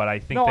Swayman, but I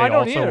think No, they I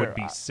don't also either. would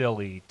be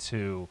silly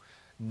to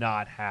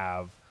not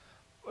have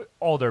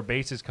all their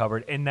bases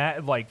covered. And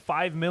that, like,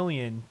 $5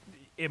 million,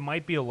 it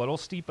might be a little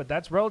steep, but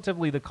that's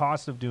relatively the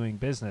cost of doing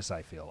business,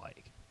 I feel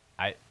like.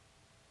 I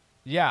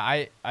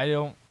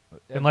don't.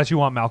 Unless you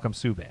want Malcolm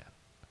Subban.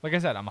 Like I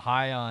said, I'm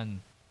high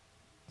on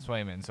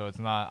Swayman, so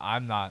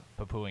I'm not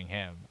poo-pooing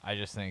him. I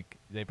just think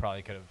they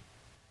probably could have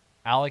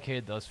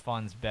allocated those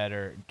funds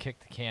better,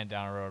 kicked the can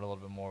down the road a little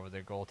bit more with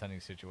their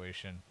goaltending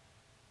situation,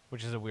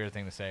 which is a weird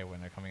thing to say when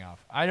they're coming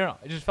off. I don't know.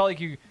 It just felt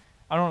like I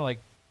don't want to, like,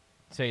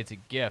 say it's a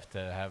gift to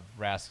have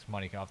Rask's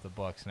money off the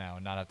books now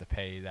and not have to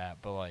pay that,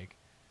 but, like,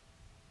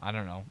 I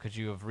don't know. Could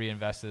you have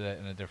reinvested it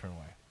in a different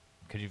way?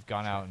 Could you have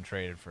gone out and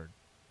traded for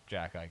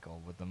Jack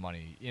Eichel with the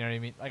money? You know what I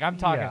mean? Like, I'm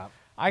talking. Yeah.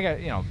 I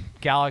got,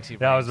 galaxy.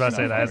 Yeah, I was brain about to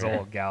say stuff that has a over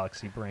little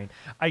galaxy brain.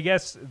 I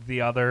guess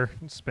the other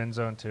spin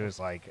zone too is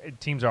like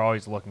teams are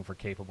always looking for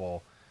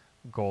capable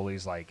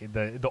goalies. Like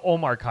the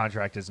Olmark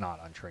contract is not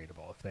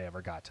untradeable if they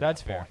ever got to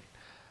That's that fair.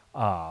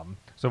 point.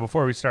 So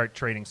before we start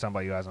trading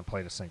somebody who hasn't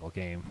played a single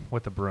game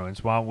with the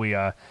Bruins, why don't we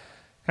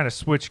kind of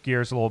switch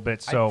gears a little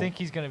bit? So I think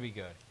he's going to be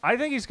good. I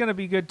think he's going to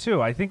be good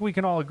too. I think we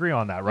can all agree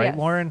on that, right, Yes.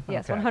 Lauren?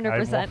 Yes, Okay.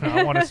 100%.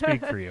 I want to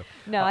speak for you.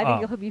 No, I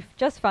think he'll be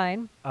just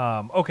fine.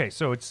 Okay,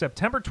 so it's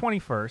September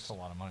 21st. That's a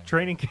lot of money.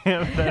 Training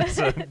camp.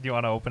 Do you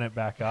want to open it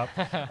back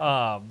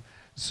up?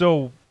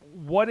 So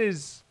what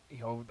is,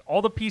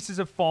 all the pieces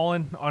have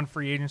fallen on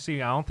free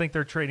agency. I don't think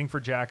they're trading for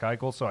Jack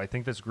Eichel, so I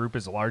think this group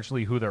is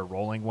largely who they're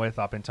rolling with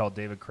up until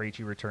David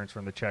Krejci returns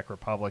from the Czech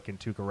Republic and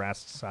Tuukka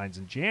Rask signs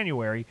in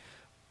January.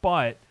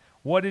 But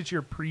what is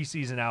your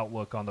preseason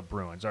outlook on the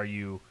Bruins? Are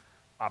you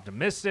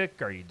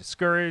optimistic? Are you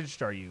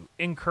discouraged? Are you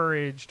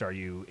encouraged? Are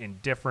you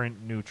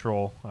indifferent,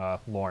 neutral?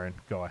 Lauren,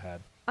 go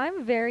ahead.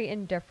 I'm very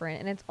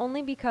indifferent, and it's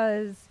only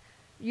because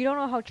you don't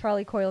know how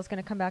Charlie Coyle is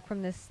going to come back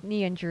from this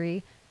knee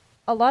injury.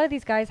 A lot of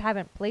these guys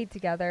haven't played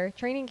together.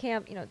 Training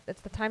camp,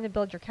 it's the time to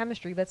build your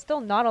chemistry, but still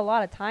not a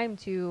lot of time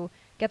to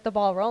get the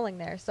ball rolling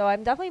there. So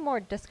I'm definitely more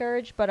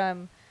discouraged, but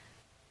I'm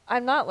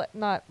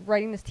not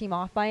writing this team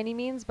off by any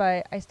means,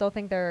 but I still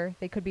think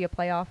they could be a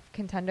playoff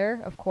contender,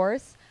 of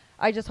course.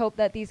 I just hope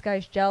that these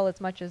guys gel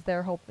as much as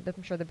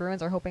I'm sure the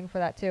Bruins are hoping for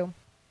that too.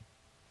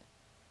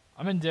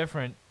 I'm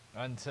indifferent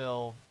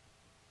until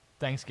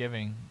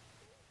Thanksgiving,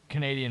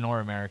 Canadian or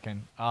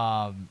American.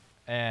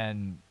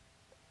 And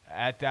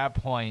at that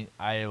point,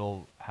 I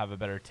will have a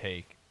better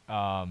take.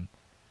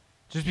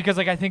 Just because,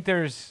 I think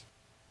there's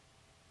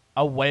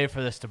a way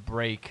for this to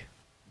break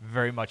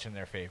very much in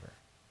their favor.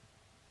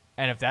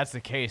 And if that's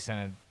the case,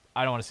 then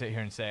I don't want to sit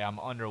here and say I'm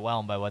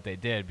underwhelmed by what they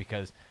did,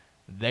 because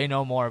they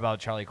know more about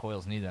Charlie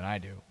Coyle's knee than I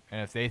do.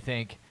 And if they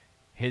think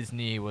his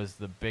knee was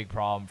the big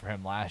problem for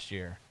him last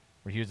year,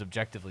 where he was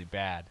objectively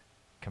bad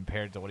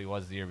compared to what he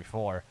was the year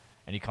before,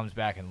 and he comes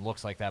back and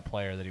looks like that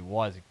player that he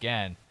was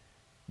again,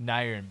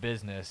 now you're in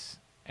business.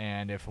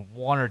 And if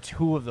one or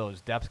two of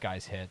those depth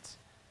guys hits,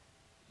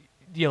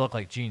 you look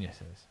like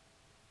geniuses.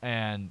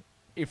 And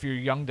if you're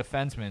young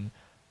defensemen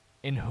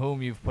in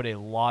whom you've put a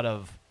lot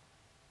of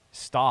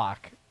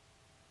stock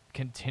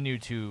continue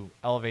to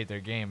elevate their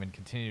game and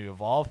continue to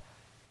evolve,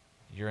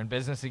 you're in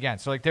business again.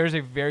 So there's a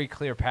very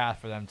clear path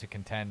for them to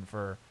contend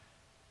for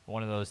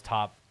one of those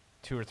top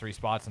 2 or 3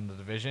 spots in the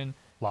division.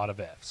 A lot of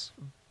ifs.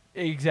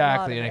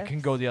 Exactly, and it ifs.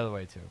 can go the other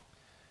way too.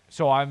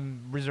 So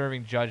I'm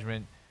reserving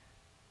judgment.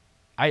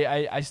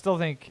 I still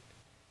think,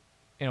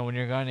 when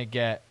you're going to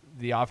get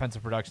the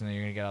offensive production that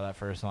you're going to get out of that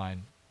first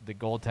line, the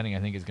goaltending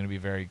I think is going to be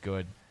very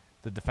good.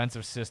 The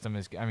defensive system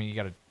is, you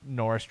got a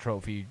Norris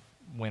Trophy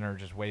winner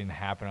just waiting to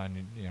happen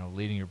on,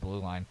 leading your blue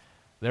line.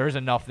 There is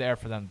enough there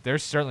for them. They're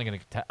certainly going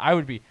to.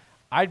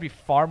 I'd be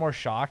far more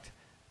shocked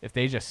if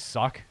they just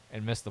suck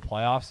and miss the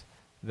playoffs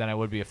than I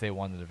would be if they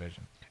won the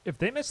division. If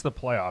they miss the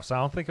playoffs, I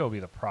don't think it'll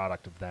be the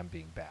product of them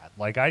being bad.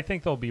 I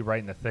think they'll be right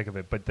in the thick of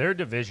it, but their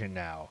division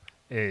now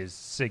is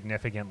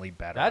significantly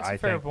better, That's a I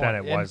fair think, point. than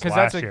it was Because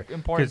last that's year. an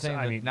important thing.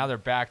 I That mean, now they're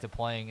back to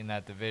playing in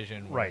that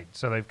division. right.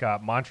 So they've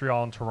got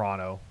Montreal and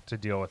Toronto to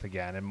deal with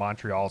again, and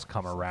Montreal's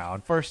come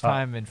around. First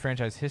time in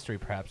franchise history,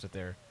 perhaps, that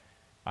they're.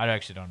 I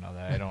actually don't know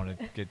that. I don't want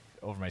to get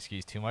over my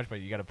skis too much,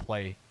 but you got to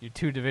play your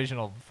 2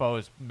 divisional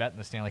foes met in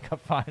the Stanley Cup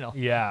final.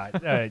 Yeah,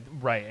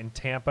 right. And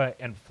Tampa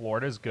and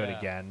Florida is good Yeah.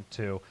 again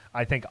too.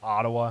 I think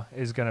Ottawa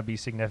is going to be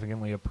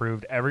significantly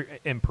improved.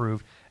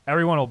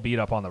 Everyone will beat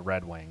up on the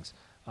Red Wings,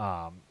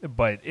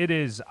 but it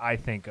is, I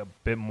think, a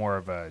bit more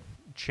of a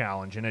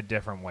challenge in a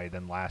different way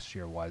than last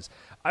year was.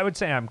 I would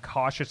say I'm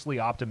cautiously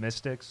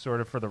optimistic,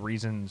 sort of for the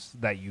reasons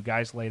that you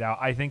guys laid out.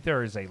 I think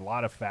there is a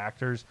lot of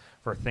factors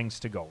for things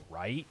to go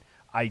right.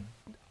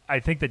 I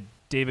think the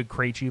David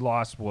Krejci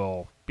loss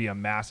will be a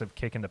massive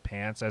kick in the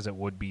pants, as it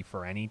would be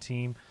for any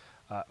team.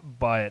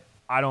 But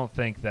I don't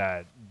think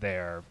that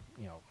I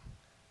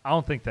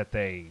don't think that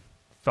they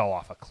fell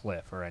off a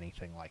cliff or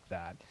anything like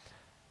that.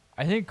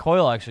 I think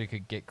Coyle actually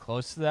could get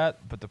close to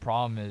that, but the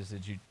problem is,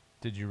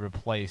 did you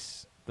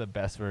replace the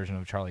best version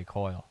of Charlie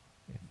Coyle?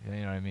 You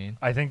know what I mean?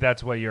 I think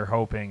that's what you're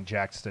hoping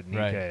Jack Studnicka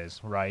Right.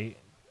 is, right?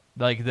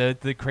 Like the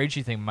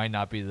Krejci thing might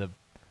not be the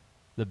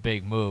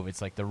big move.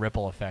 It's like the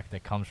ripple effect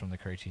that comes from the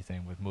Krejci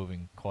thing with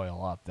moving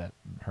Coyle up that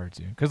hurts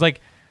you. Because like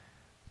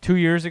 2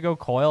 years ago,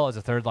 Coyle as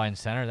a third line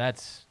center, that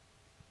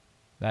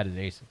is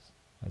aces,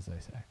 as they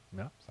say.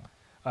 No.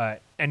 So.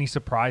 Any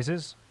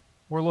surprises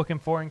we're looking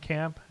for in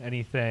camp?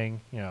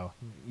 Anything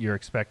you're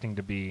expecting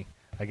to be?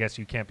 I guess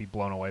you can't be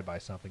blown away by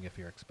something if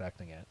you're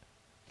expecting it.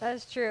 That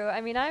is true.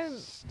 I mean, I'm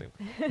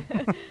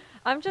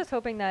just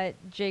hoping that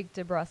Jake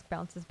DeBrusk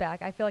bounces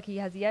back. I feel like he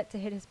has yet to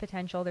hit his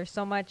potential. There's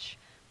so much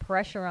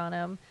pressure on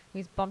him.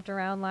 He's bumped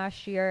around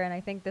last year, and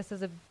I think this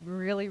is a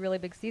really, really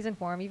big season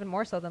for him, even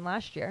more so than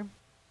last year.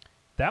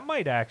 That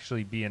might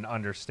actually be an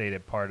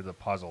understated part of the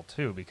puzzle,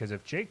 too, because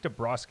if Jake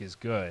DeBrusk is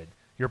good,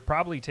 you're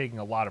probably taking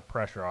a lot of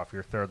pressure off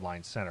your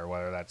third-line center,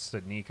 whether that's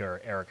Studnicka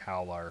or Eric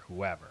Howla or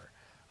whoever.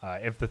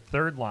 If the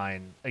third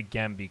line,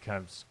 again,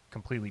 becomes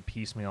completely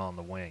piecemeal on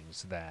the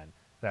wings, then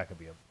that could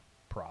be a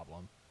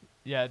problem.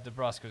 Yeah,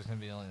 DeBrusk is going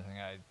to be the only thing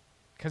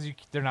because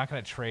they're not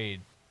going to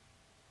trade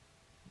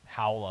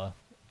Howla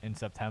in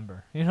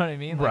September. You know what I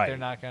mean? Like, right. They're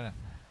not going to.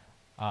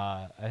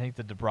 I think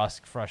the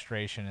DeBrusk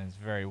frustration is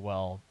very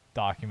well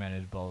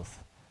documented,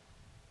 both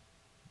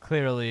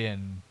clearly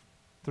and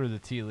through the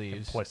tea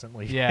leaves.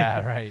 Implicitly.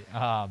 Yeah, right.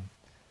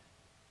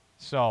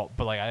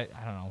 But like I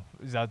don't know.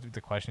 Is that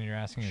the question you're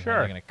asking? Sure.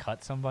 Are they going to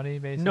cut somebody,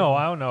 basically? No,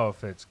 I don't know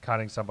if it's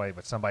cutting somebody,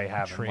 but somebody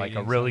having like a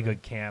Trading really somebody.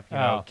 good camp,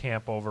 Oh.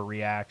 camp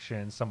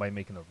overreaction, somebody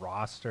making the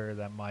roster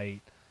that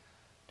might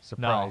No,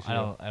 surprise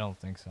you. I don't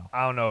think so.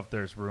 I don't know if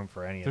there's room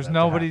for any There's of that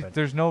nobody. to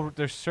happen.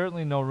 There's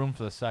certainly no room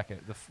for the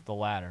second, the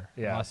ladder,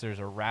 Yeah. unless there's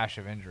a rash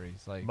of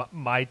injuries. Like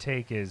My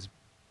take is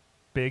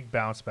big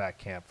bounce back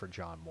camp for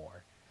John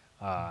Moore.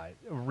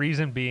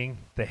 Reason being,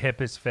 the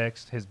hip is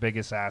fixed. His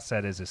biggest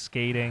asset is his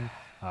skating.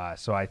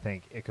 So I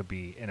think it could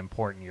be an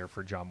important year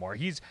for John Moore.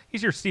 He's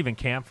your Steven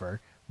Kampfer,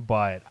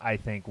 but I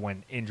think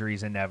when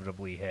injuries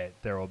inevitably hit,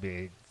 there will be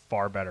a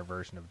far better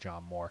version of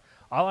John Moore.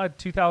 I'll add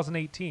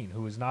 2018,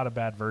 who is not a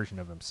bad version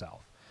of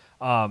himself.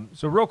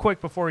 So real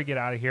quick before we get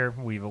out of here,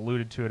 we've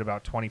alluded to it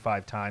about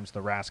 25 times,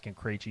 the Rask and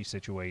Krejci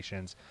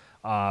situations.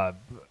 I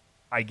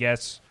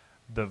guess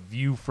the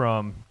view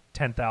from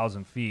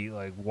 10,000 feet,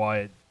 like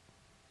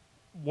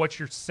what's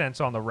your sense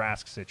on the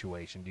Rask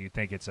situation? Do you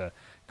think it's a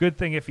good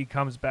thing if he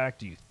comes back?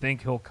 Do you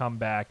think he'll come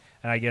back?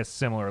 And I guess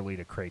similarly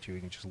to Krejci, we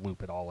can just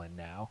loop it all in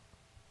now.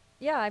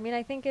 Yeah, I mean,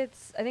 I think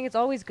it's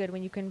always good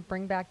when you can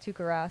bring back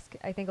Tuukka Rask.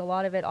 I think a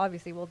lot of it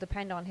obviously will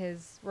depend on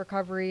his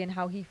recovery and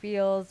how he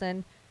feels.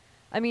 And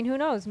I mean, who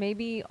knows?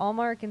 Maybe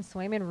Allmark and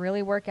Swayman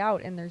really work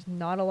out, and there's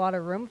not a lot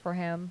of room for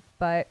him.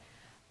 But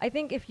I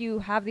think if you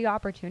have the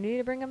opportunity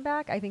to bring him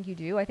back, I think you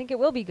do. I think it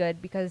will be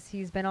good because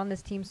he's been on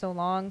this team so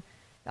long.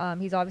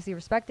 He's obviously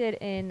respected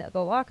in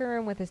the locker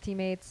room with his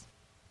teammates.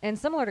 And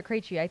similar to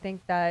Krejci, I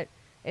think that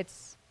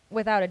it's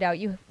without a doubt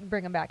you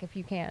bring him back if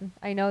you can.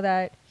 I know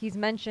that he's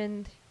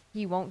mentioned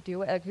he won't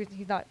do it.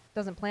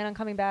 Doesn't plan on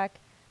coming back.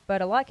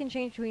 But a lot can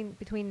change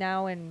between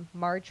now and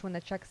March when the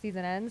Czech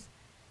season ends.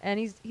 And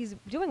he's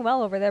doing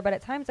well over there, but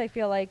at times I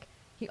feel like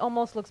he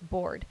almost looks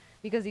bored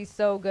because he's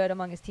so good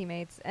among his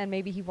teammates. And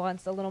maybe he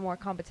wants a little more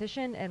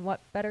competition. And what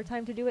better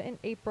time to do it in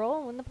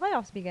April when the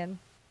playoffs begin?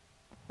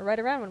 Or right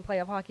around when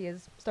playoff hockey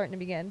is starting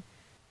to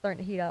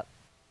heat up.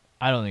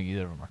 I don't think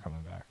either of them are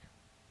coming back.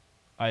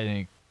 I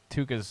think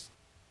Tuukka's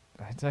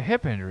it's a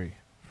hip injury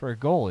for a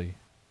goalie.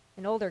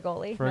 An older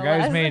goalie. For a no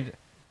guy who's less.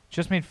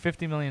 just made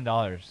 $50 million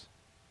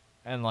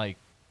and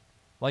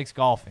likes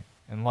golfing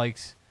and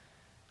likes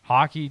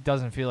hockey,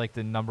 doesn't feel like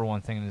the number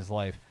one thing in his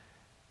life.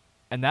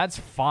 And that's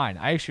fine.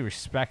 I actually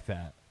respect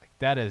that. Like,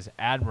 that is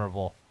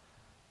admirable.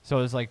 So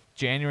it's like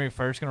January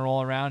 1st going to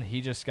roll around.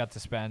 He just got to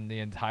spend the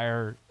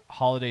entire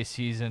holiday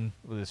season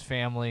with his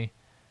family.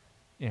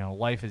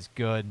 Life is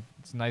good.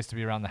 It's nice to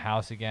be around the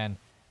house again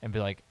and be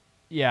like,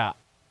 yeah,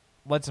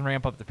 let's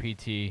ramp up the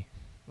PT.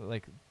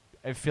 Like,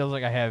 it feels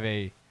like I have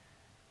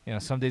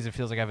some days it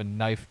feels like I have a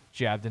knife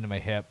jabbed into my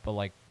hip, but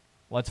like,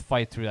 let's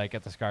fight through that,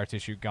 get the scar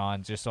tissue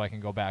gone just so I can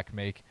go back and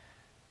make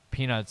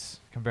peanuts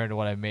compared to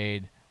what I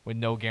made with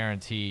no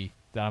guarantee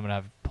that I'm going to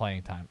have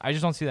playing time. I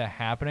just don't see that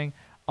happening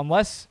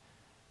unless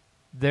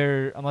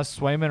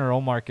Swayman or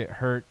Omar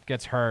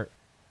gets hurt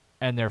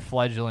and they're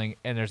fledgling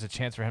and there's a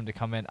chance for him to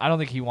come in. I don't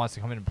think he wants to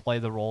come in and play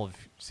the role of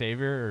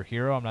savior or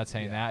hero. I'm not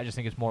saying that. I just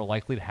think it's more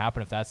likely to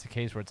happen if that's the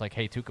case, where it's like,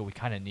 hey, Tuukka, we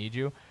kind of need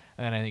you.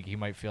 And then I think he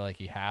might feel like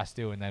he has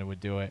to and then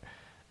would do it.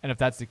 And if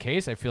that's the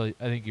case, I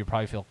think you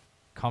probably feel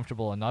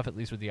comfortable enough, at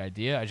least with the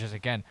idea. I just,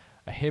 again,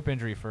 a hip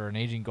injury for an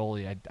aging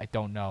goalie, I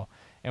don't know.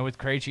 And with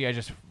Krejci, I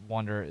just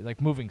wonder,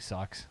 like, moving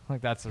sucks.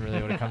 Like, that's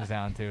really what it comes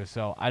down to.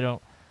 So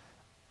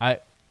I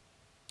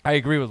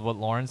agree with what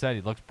Lauren said.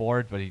 He looks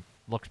bored, but he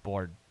looks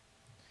bored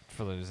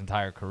for his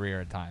entire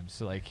career at times.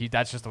 So like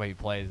that's just the way he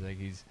plays. Like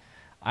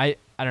I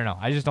don't know.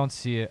 I just don't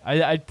see it.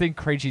 I think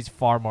Krejci's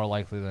far more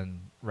likely than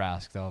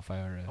Rask though. If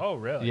I were to. Oh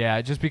really?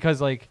 Yeah, just because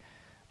like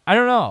I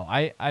don't know.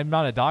 I'm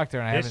not a doctor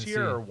and I haven't This seen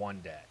year or one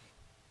day?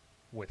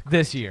 With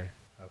this Krejci? year.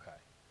 Okay.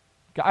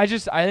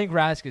 I think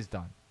Rask is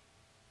done.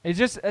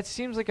 It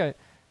seems like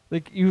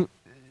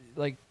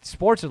like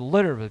sports are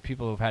littered with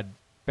people who've had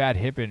bad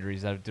hip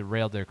injuries that have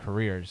derailed their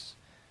careers,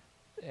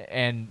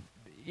 and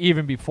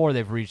even before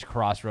they've reached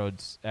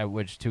crossroads at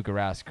which Tuukka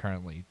Rask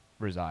currently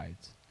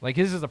resides. Like,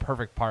 this is the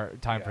perfect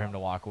time for him to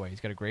walk away. He's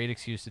got a great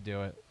excuse to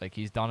do it. Like,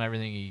 he's done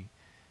everything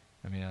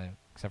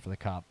except for the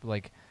cup.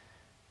 Like,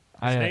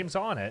 His name's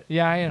on it.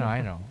 Yeah,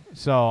 I know.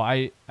 So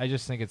I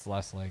just think it's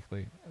less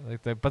likely.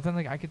 But then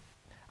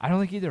I don't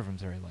think either of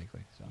them's very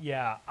likely. So.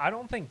 Yeah, I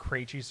don't think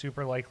Krejci's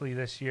super likely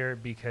this year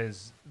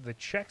because the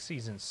Czech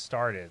season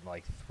started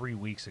like 3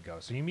 weeks ago.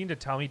 So you mean to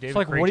tell me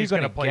David Krejci's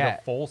going to play the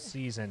full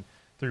season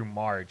through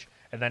March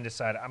and then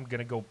decide I'm going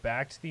to go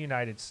back to the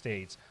United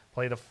States,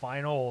 play the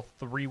final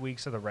 3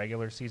 weeks of the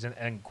regular season,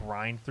 and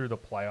grind through the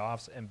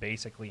playoffs and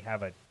basically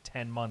have a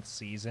 10-month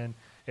season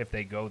if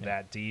they go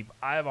that deep?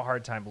 I have a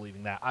hard time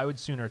believing that. I would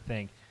sooner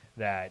think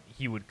that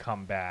he would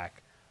come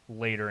back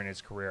later in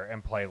his career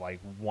and play like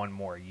one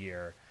more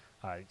year.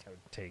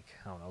 Take,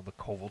 I don't know, the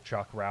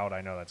Kovalchuk route. I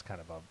know that's kind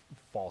of a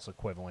false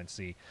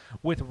equivalency.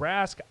 With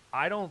Rask,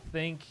 I don't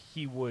think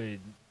he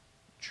would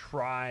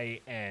try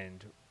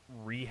and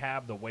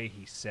rehab the way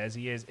he says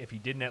he is if he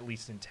didn't at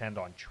least intend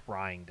on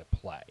trying to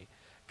play.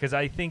 Because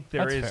I think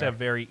that's fair. A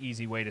very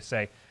easy way to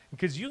say,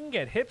 because you can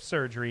get hip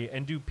surgery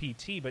and do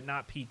PT, but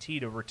not PT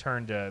to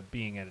return to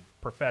being a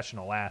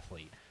professional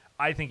athlete.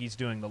 I think he's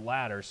doing the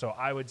latter. So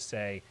I would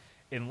say,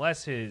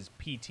 unless his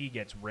PT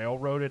gets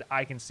railroaded,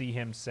 I can see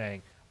him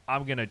saying,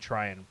 I'm going to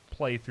try and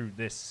play through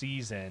this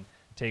season,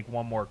 take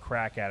one more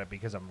crack at it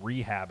because I'm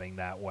rehabbing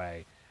that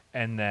way,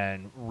 and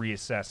then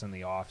reassess in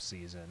the off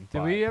season.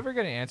 Did we ever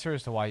get an answer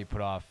as to why he put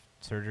off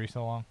surgery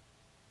so long?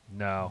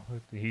 No,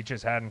 he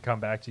just hadn't come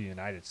back to the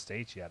United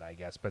States yet, I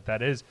guess. But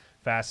that is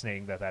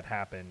fascinating that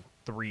happened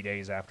 3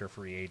 days after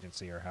free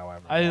agency or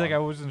however. I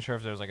wasn't sure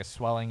if there was like a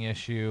swelling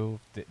issue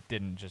that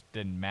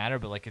didn't matter,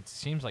 but like it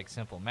seems like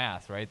simple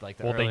math, right? Like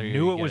they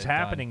knew it was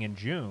happening in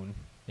June.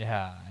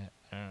 Yeah,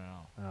 I don't know.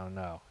 Oh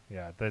no,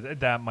 yeah,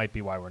 that might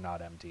be why we're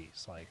not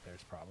MDs. Like,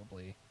 there's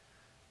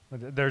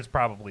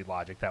probably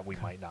logic that we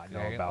might not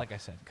know about. Like I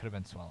said, could have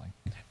been swelling.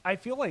 I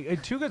feel like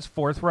Tuukka's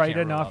forthright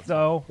enough,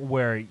 though,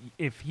 where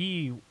if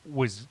he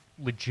was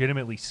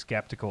legitimately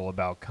skeptical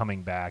about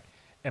coming back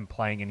and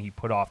playing and he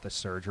put off the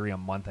surgery a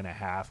month and a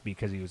half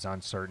because he was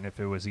uncertain if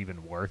it was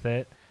even worth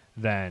it,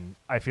 then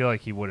I feel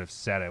like he would have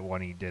said it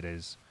when he did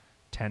his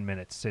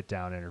 10-minute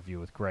sit-down interview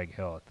with Greg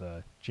Hill at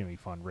the Jimmy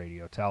Fund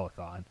Radio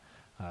Telethon.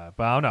 But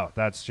I don't know.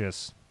 That's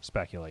just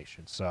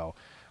speculation. So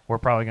we're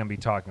probably going to be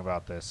talking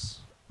about this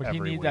every week.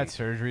 Would he need that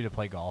surgery to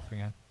play golf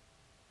again?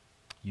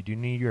 You do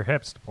need your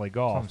hips to play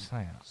golf. That's what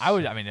I'm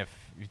saying. I mean, if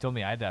you told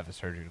me I had to have a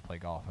surgery to play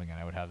golf again,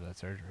 I would have that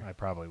surgery. I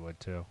probably would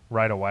too.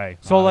 Right away,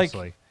 so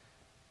honestly.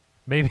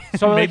 Maybe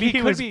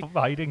he was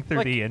fighting through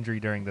like, the injury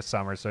during the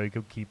summer so he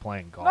could keep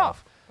playing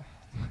golf.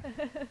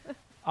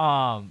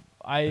 No.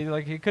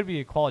 It could be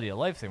a quality of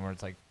life thing where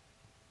it's like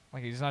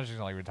he's not just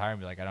gonna retire and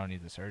be like, I don't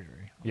need the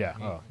surgery.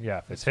 Yeah.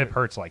 If his hip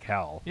hurts like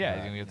hell. Yeah,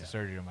 he's gonna get the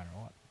surgery no matter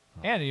what.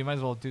 And you might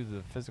as well do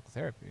the physical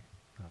therapy.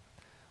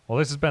 Well,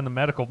 this has been the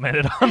Medical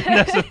Minute on the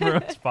Nessa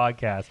Bruins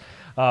podcast.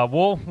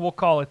 We'll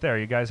call it there.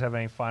 You guys have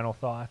any final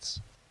thoughts?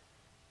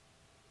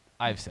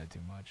 I've said too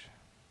much.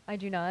 I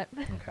do not.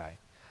 Okay.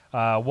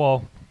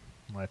 Well,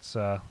 let's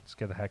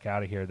get the heck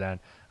out of here then.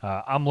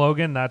 I'm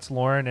Logan. That's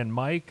Lauren and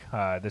Mike.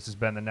 This has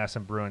been the Ness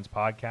and Bruins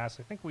podcast.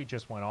 I think we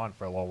just went on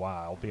for a little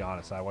while. I'll be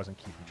honest. I wasn't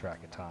keeping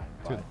track of time.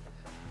 But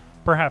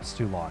perhaps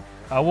too long.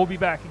 We'll be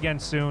back again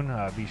soon.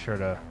 Be sure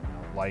to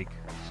like,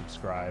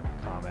 subscribe,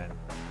 comment,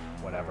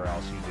 whatever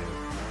else you do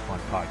on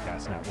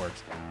podcast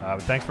networks.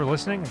 But thanks for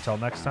listening. Until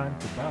next time,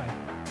 goodbye.